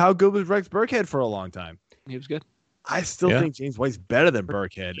 And how good was Rex Burkhead for a long time? He was good. I still think James White's better than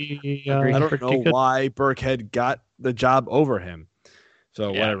Burkhead. I don't know why Burkhead got the job over him.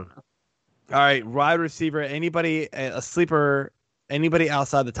 So whatever. All right, wide receiver. Anybody a sleeper? Anybody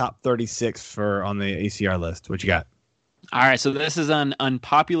outside the top 36 on the ACR list? What you got? All right, so this is an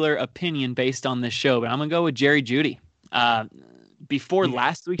unpopular opinion based on this show, but I'm gonna go with Jerry Jeudy. Before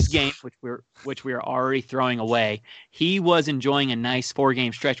last week's game, which we are already throwing away, he was enjoying a nice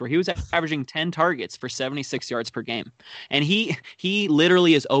 4-game stretch where he was averaging 10 targets for 76 yards per game, and he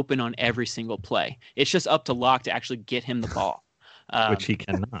literally is open on every single play. It's just up to Locke to actually get him the ball, which he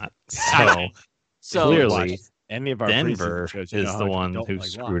cannot. So clearly, any of our Denver is the one who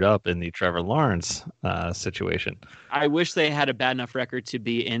screwed up in the Trevor Lawrence situation. I wish they had a bad enough record to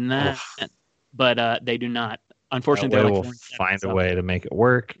be in that, but they do not. Unfortunately, they will find a way to make it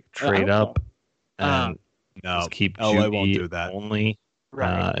work. Trade up, and just keep LA won't do that. Only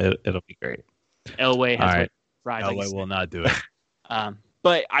it'll be great. Elway has Elway will not do it.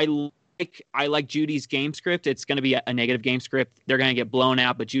 But I like Judy's game script. It's going to be a negative game script. They're going to get blown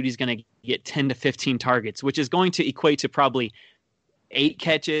out, but Judy's going to get 10 to 15 targets, which is going to equate to probably 8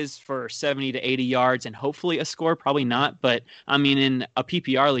 catches for 70 to 80 yards and hopefully a score. Probably not, but I mean, in a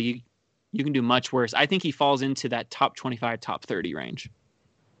PPR league, you can do much worse. I think he falls into that top 25, top 30 range.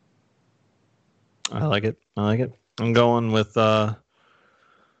 I like it. I'm going with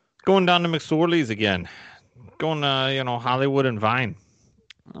going down to McSorley's again. Going Hollywood and Vine.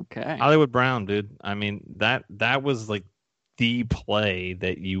 Okay. Hollywood Brown, dude. I mean, that was like the play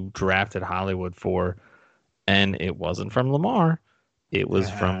that you drafted Hollywood for, and it wasn't from Lamar. It was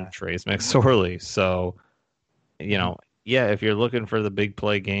from Trace McSorley. So, if you're looking for the big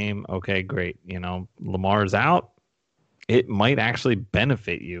play game, okay, great. Lamar's out. It might actually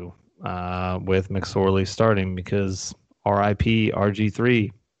benefit you with McSorley starting because RIP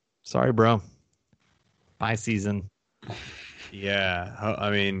RG3. Sorry, bro. Bye season. Yeah. I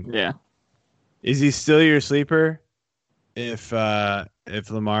mean, yeah. Is he still your sleeper if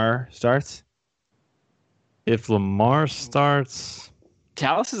Lamar starts? If Lamar starts,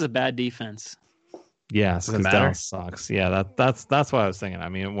 Dallas is a bad defense. Yes, because Dallas sucks. Yeah, that's what I was thinking. I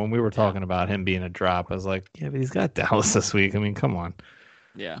mean, when we were talking about him being a drop, I was like, yeah, but he's got Dallas this week. I mean, come on.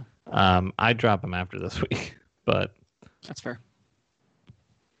 Yeah. I'd drop him after this week, but that's fair.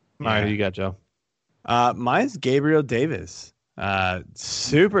 All right, who you got, Joe? Mine's Gabriel Davis.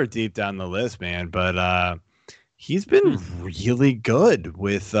 Super deep down the list, man, but he's been really good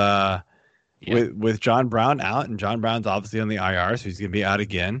with John Brown out, and John Brown's obviously on the IR, so he's gonna be out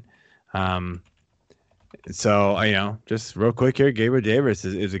again. So, just real quick here, Gabriel Davis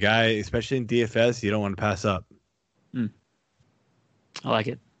is a guy, especially in DFS, you don't want to pass up. I like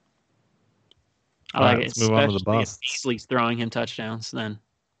it. Let's move on to the bus. Beasley's throwing him touchdowns then.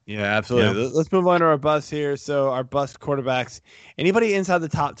 Yeah, absolutely. Let's move on to our bus here. So our bus quarterbacks, anybody inside the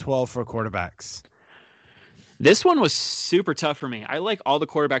top 12 for quarterbacks? This one was super tough for me. I like all the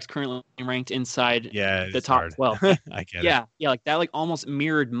quarterbacks currently ranked inside the top 12. I get it. Yeah, like that almost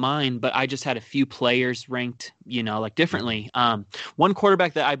mirrored mine, but I just had a few players ranked, differently. One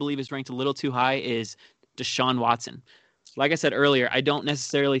quarterback that I believe is ranked a little too high is Deshaun Watson. Like I said earlier, I don't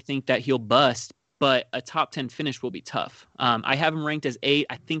necessarily think that he'll bust, but a top 10 finish will be tough. I have him ranked as 8.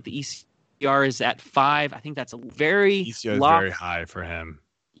 I think the ECR is at 5. I think that's a very ECR is very high for him.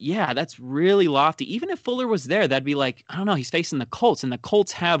 Yeah, that's really lofty. Even if Fuller was there, that'd be like, I don't know, he's facing the Colts, and the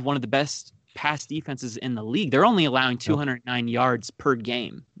Colts have one of the best pass defenses in the league. They're only allowing 209 yards per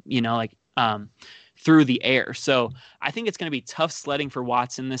game, through the air. So I think it's going to be tough sledding for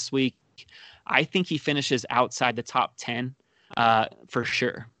Watson this week. I think he finishes outside the top 10 for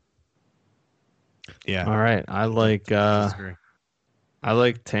sure. Yeah. All right. I like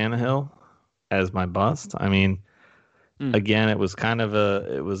Tannehill as my bust. I mean, again, it was kind of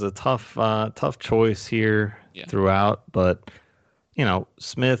a tough choice here throughout, but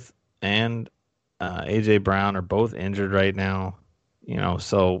Smith and AJ Brown are both injured right now,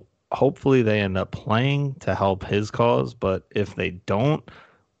 so hopefully they end up playing to help his cause. But if they don't,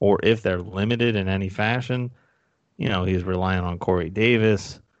 or if they're limited in any fashion, he's relying on Corey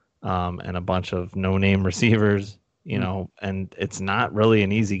Davis and a bunch of no-name receivers, and it's not really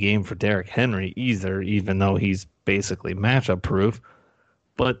an easy game for Derrick Henry either, even though he's basically matchup proof.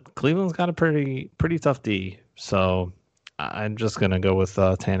 But Cleveland's got a pretty tough D, so I'm just gonna go with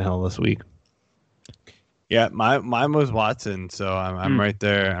Tannehill this week. Yeah, mine was Watson, so I'm right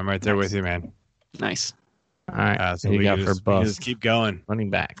there. I'm right there with you, man. Nice. All right, so we got for bust. Just keep going. Running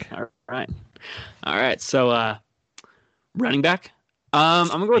back. All right. So running back. I'm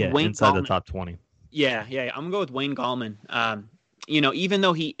gonna go with Wayne inside Gallman. the top 20. Yeah. I'm gonna go with Wayne Gallman. Even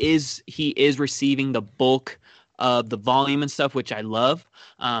though he is receiving the bulk of the volume and stuff, which I love,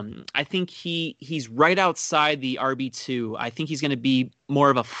 I think he's right outside the RB2. I think he's going to be more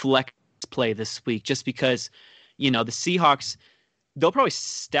of a flex play this week, just because, the Seahawks, they'll probably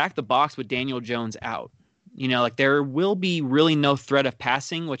stack the box with Daniel Jones out. There will be really no threat of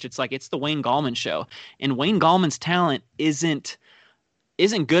passing, which it's the Wayne Gallman show. And Wayne Gallman's talent isn't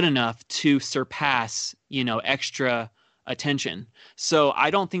good enough to surpass, extra attention. So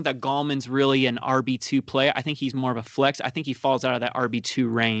I don't think that Gallman's really an RB2 play. I think he's more of a flex. I think he falls out of that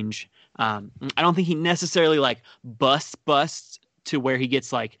RB2 range. I don't think he necessarily busts to where he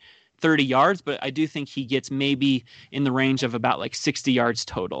gets 30 yards, but I do think he gets maybe in the range of about 60 yards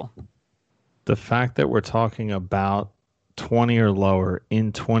total. The fact that we're talking about 20 or lower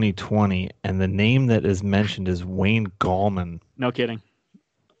in 2020 and the name that is mentioned is Wayne Gallman. No kidding.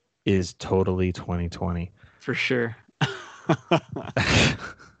 Is totally 2020. For sure.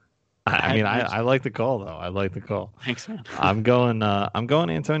 I like the call though. I like the call. Thanks, man. I'm going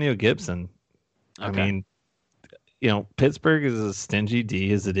Antonio Gibson. Okay. Pittsburgh is as stingy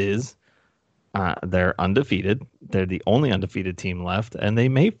D as it is. They're undefeated. They're the only undefeated team left, and they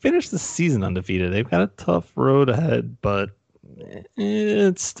may finish the season undefeated. They've got a tough road ahead, but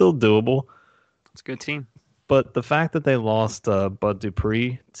it's still doable. It's a good team. But the fact that they lost Bud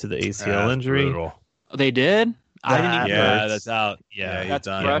Dupree to the ACL injury, brutal. They did. I didn't even know. That's out. Yeah, that's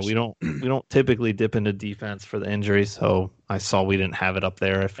done. fresh. We don't typically dip into defense for the injury, so I saw we didn't have it up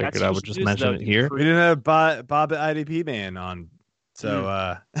there. I figured I would just mention it here. We didn't have Bob at IDP man on,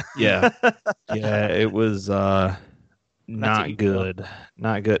 so yeah, it was not good,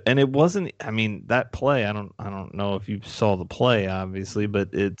 and it wasn't. I mean, that play. I don't know if you saw the play, obviously, but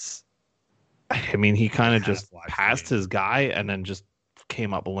it's. I mean, he kind of just passed his guy and then just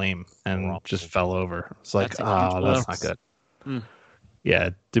came up lame and just fell over. It's like, that's not good.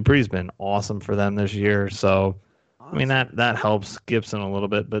 Yeah, Dupree's been awesome for them this year. So, I mean, that helps Gibson a little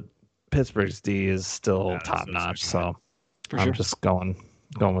bit, but Pittsburgh's D is still top notch. So, I'm just going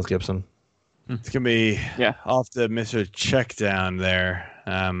with Gibson. It's gonna be off the Mr. Check down there.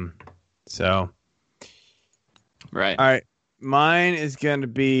 So, right. All right, mine is gonna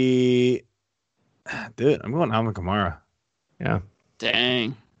be. Dude, I'm going Alvin Kamara. Yeah.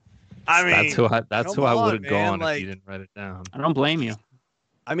 Dang. I mean, that's who I would have gone if you didn't write it down. I don't blame you.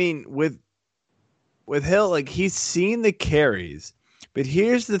 I mean, with Hill, he's seen the carries, but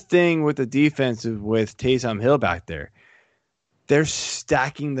here's the thing with the defense with Taysom Hill back there. They're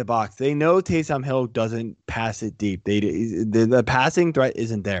stacking the box. They know Taysom Hill doesn't pass it deep. The passing threat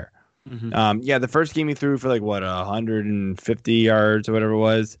isn't there. Mm-hmm. The first game he threw for 150 yards or whatever it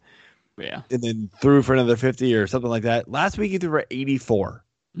was. Yeah. And then threw for another 50 or something like that. Last week he threw for 84.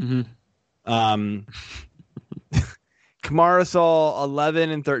 Mm-hmm. Kamara saw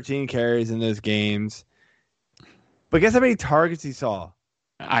 11 and 13 carries in those games. But guess how many targets he saw?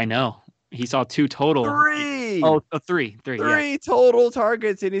 I know. He saw 2 total. 3. Oh, 3. 3 total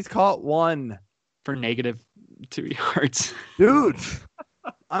targets, and he's caught 1. For negative 2 yards. Dude,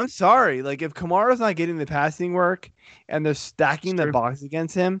 I'm sorry. If Kamara's not getting the passing work and they're stacking the box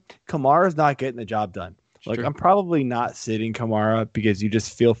against him, Kamara's not getting the job done. Like, True. I'm probably not sitting Kamara because you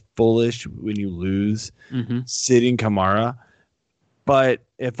just feel foolish when you lose sitting Kamara. But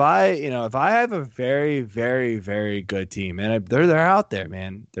if I have a very, very, very good team, and they're out there,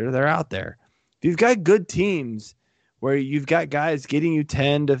 man, they're out there. If you've got good teams where you've got guys getting you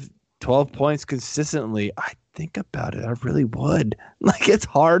 10 to 12 points consistently, I think about it. I really would. Like, it's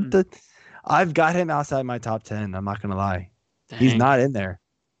hard to. I've got him outside my top 10. I'm not gonna lie. Dang. He's not in there.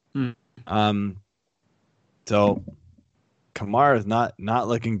 So Kamara is not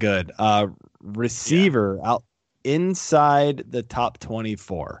looking good. Receiver out inside the top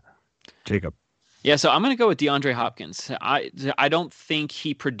 24. Jacob. Yeah, so I'm going to go with DeAndre Hopkins. I don't think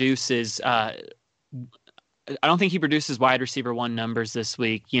he produces. I don't think he produces wide receiver 1 numbers this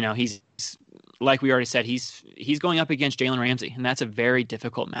week. You know, he's like we already said, he's going up against Jalen Ramsey, and that's a very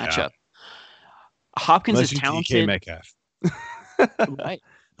difficult matchup. Yeah. Hopkins is talented. DK Metcalf. Right.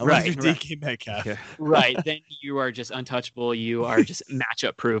 Unless you're DK Metcalf. Yeah. Right. Then you are just untouchable. You are just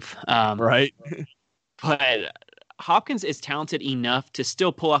matchup proof. Right. But Hopkins is talented enough to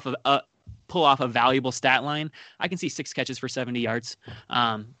still pull off a valuable stat line. I can see 6 catches for 70 yards.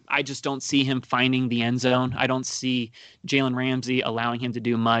 I just don't see him finding the end zone. I don't see Jalen Ramsey allowing him to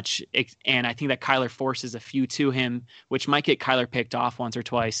do much. And I think that Kyler forces a few to him, which might get Kyler picked off once or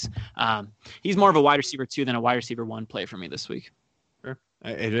twice. He's more of a wide receiver 2 than a wide receiver 1 play for me this week. Sure.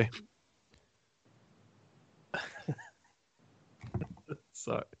 AJ.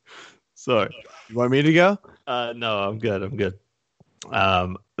 Sorry. You want me to go? No, I'm good.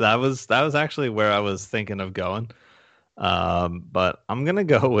 That was actually where I was thinking of going. But I'm gonna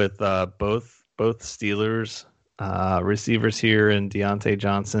go with both Steelers receivers here in Deontay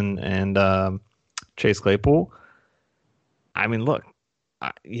Johnson and Chase Claypool. I mean, look,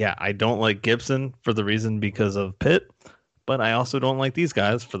 I don't like Gibson for the reason because of Pitt, but I also don't like these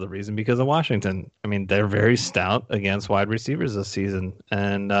guys for the reason because of Washington. I mean, they're very stout against wide receivers this season,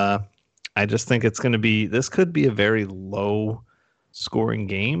 and I just think this could be a very low scoring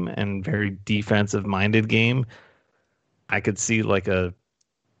game and very defensive minded game. I could see like a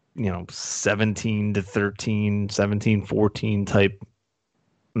 17-13, 17-14 type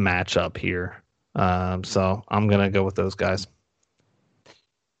matchup here. So I'm gonna go with those guys.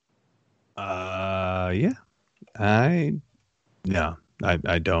 Yeah. I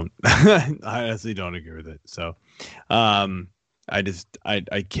don't. I honestly don't agree with it. So I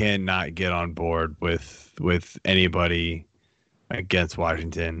cannot get on board with anybody against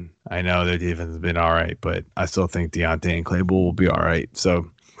Washington. I know their defense has been all right, but I still think Deontay and Claypool will be all right. So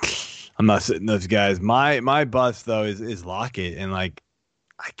I'm not sitting those guys. My bust though is Lockett, and like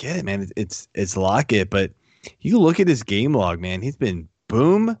I get it, man. It's Lockett, but you look at his game log, man. He's been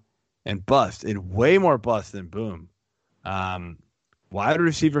boom and bust, and way more bust than boom. Wide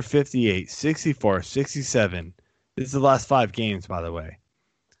receiver 58, 64, 67. This is the last 5 games, by the way.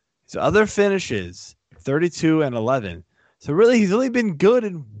 His other finishes 32 and 11. So really, he's only been good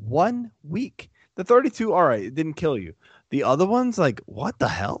in 1 week. The 32, all right, it didn't kill you. The other ones, like, what the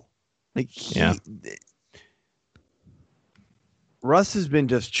hell? Like, Russ has been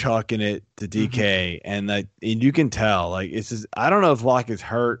just chucking it to DK, and you can tell. Like, it's just, I don't know if Locke is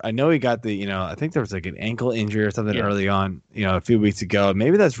hurt. I know he got I think there was like an ankle injury or something early on, a few weeks ago.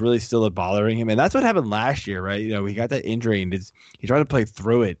 Maybe that's really still bothering him, and that's what happened last year, right? He got that injury, and he tried to play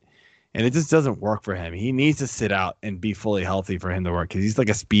through it, and it just doesn't work for him. He needs to sit out and be fully healthy for him to work because he's like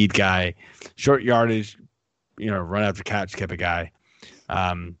a speed guy, short yardage, run after catch type of guy.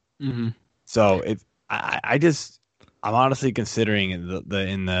 So I'm honestly considering in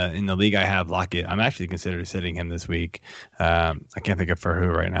the league I have Lockett. I'm actually considering sitting him this week. I can't think of for who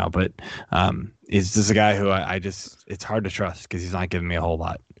right now, but it's just a guy who it's hard to trust because he's not giving me a whole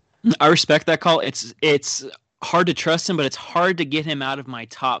lot. I respect that call. It's hard to trust him, but it's hard to get him out of my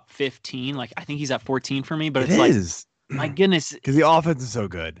top 15. Like I think he's at 14 for me, but it's like, my goodness, because the offense is so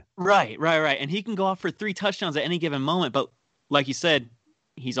good. Right, and he can go off for 3 touchdowns at any given moment. But like you said,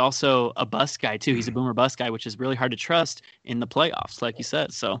 he's also a bust guy too. He's a boomer bust guy, which is really hard to trust in the playoffs, like you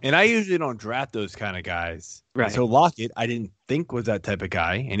said. So, and I usually don't draft those kind of guys. Right. So Lockett, I didn't think was that type of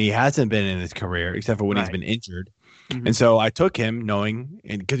guy, and he hasn't been in his career except for when he's been injured. And so I took him knowing,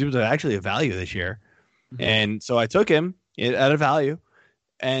 and because he was actually a value this year, and so I took him at a value,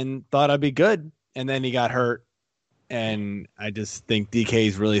 and thought I'd be good, and then he got hurt, and I just think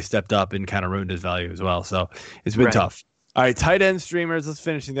DK's really stepped up and kind of ruined his value as well. So it's been tough. All right, tight end streamers. Let's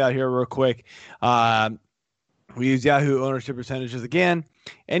finish things out here real quick. We use Yahoo ownership percentages again.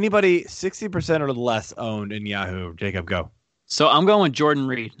 Anybody 60% or less owned in Yahoo? Jacob, go. So I'm going with Jordan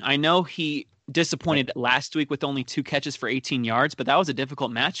Reed. I know he disappointed last week with only 2 catches for 18 yards, but that was a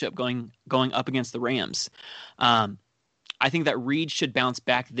difficult matchup going up against the Rams. I think that Reed should bounce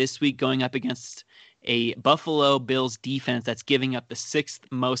back this week going up against a Buffalo Bills defense that's giving up the 6th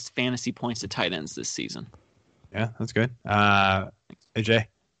most fantasy points to tight ends this season. Yeah, that's good. AJ?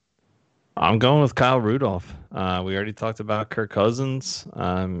 I'm going with Kyle Rudolph. We already talked about Kirk Cousins.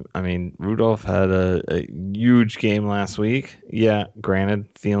 Rudolph had a huge game last week. Yeah,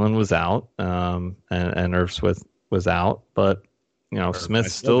 granted, Thielen was out, and Irv was out, but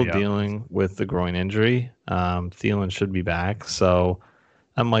Smith's still dealing with the groin injury. Thielen should be back, so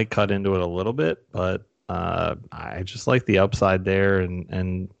I might cut into it a little bit, but I just like the upside there,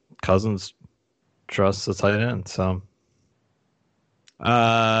 and Cousins trusts the tight end, so.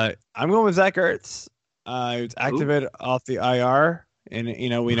 I'm going with Zach Ertz. He was activated off the IR, and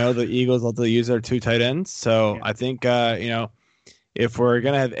we know the Eagles love to use their 2 tight ends. So I think if we're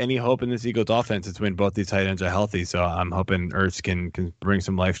gonna have any hope in this Eagles offense, it's when both these tight ends are healthy. So I'm hoping Ertz can bring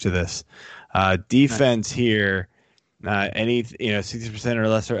some life to this defense here. Any 60% or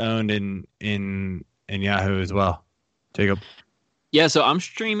less are owned in Yahoo as well. Jacob. Yeah, so I'm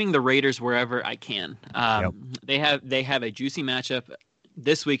streaming the Raiders wherever I can. They have a juicy matchup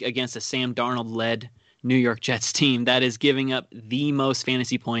this week against a Sam Darnold-led New York Jets team that is giving up the most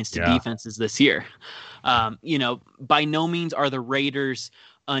fantasy points to defenses this year. By no means are the Raiders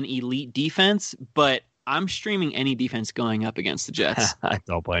an elite defense, but I'm streaming any defense going up against the Jets. I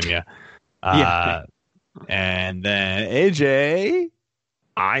don't blame you. And then AJ,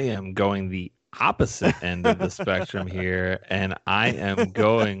 I am going the opposite end of the spectrum here, and I am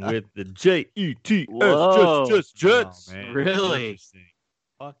going with the Jets. Jets. Oh, really?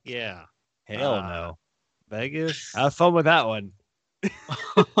 Fuck yeah. Hell no. Vegas. Have fun with that one.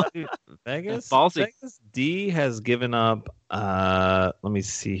 Vegas D has given up, let me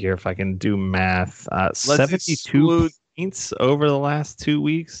see here if I can do math, 72 points over the last 2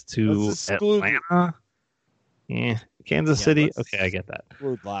 weeks to Atlanta. Yeah, Kansas City. Okay, I get that.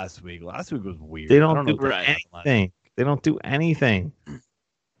 Last week was weird. They don't do anything. They don't do anything.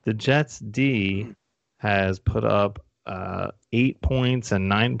 The Jets D has put up 8 points and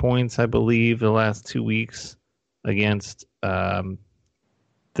 9 points, I believe, the last 2 weeks against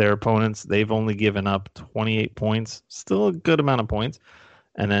their opponents. They've only given up 28 points, still a good amount of points,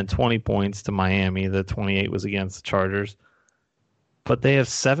 and then 20 points to Miami. The 28 was against the Chargers. But they have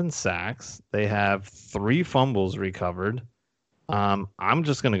 7 sacks. They have 3 fumbles recovered. I'm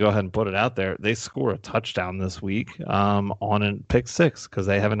just going to go ahead and put it out there. They score a touchdown this week on a pick 6 because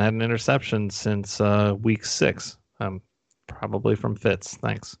they haven't had an interception since week 6. Probably from Fitz.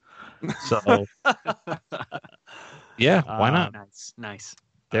 Thanks. So, yeah, why not? Nice.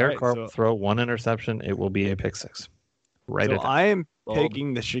 Derek Carr will throw 1 interception. It will be a pick 6. So I am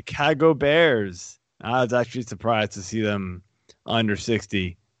picking the Chicago Bears. I was actually surprised to see them under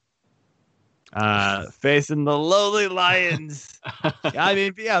 60. Facing the lowly Lions.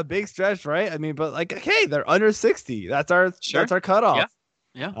 Big stretch, right? But okay, they're under 60. That's our cutoff.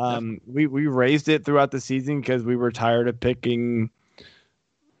 Yeah. We raised it throughout the season because we were tired of picking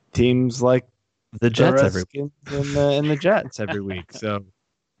teams like the Jets every week and the Jets every week. So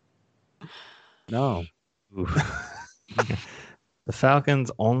no. The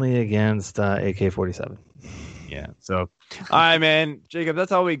Falcons only against AK-47. Yeah. So, all right, man. Jacob,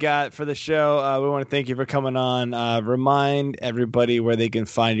 that's all we got for the show. We want to thank you for coming on. Remind everybody where they can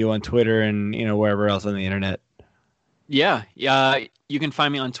find you on Twitter and, wherever else on the internet. Yeah. You can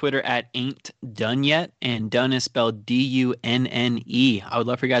find me on Twitter at Ain't Done Yet, and Done is spelled DUNNE. I would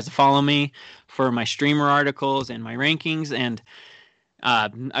love for you guys to follow me for my streamer articles and my rankings. And I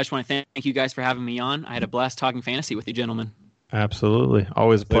just want to thank you guys for having me on. I had a blast talking fantasy with you, gentlemen. Absolutely.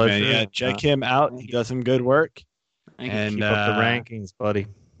 Always a pleasure. Yeah, check him out. He does some good work. And keep up the rankings, buddy.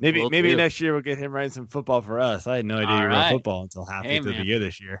 Maybe next year we'll get him writing some football for us. I had no idea you were football until halfway through the year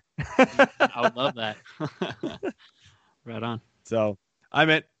this year. I would love that. Right on. So, have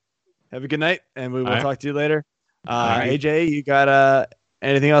a good night, and we will talk to you later. Right. AJ, you got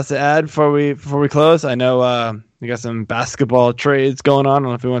anything else to add before we close? I know we got some basketball trades going on. I don't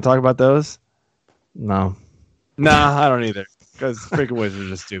know if you want to talk about those. No. Nah, I don't either. Because freaking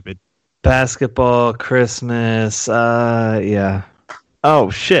Wizards are stupid. Basketball, Christmas, yeah.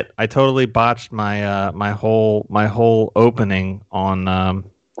 Oh shit! I totally botched my my whole opening on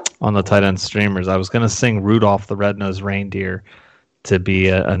the tight end streamers. I was gonna sing Rudolph the Red-Nosed Reindeer to be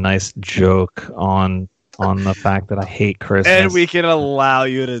a nice joke on the fact that I hate Christmas. And we can allow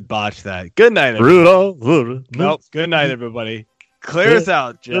you to botch that. Good night, everybody. Rudolph. Nope. Good night, everybody. Clear us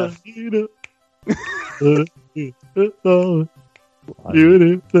out, Jeff.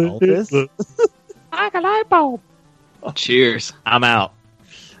 Elvis? Cheers. I'm out.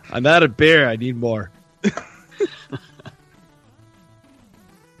 I'm out of beer. I need more.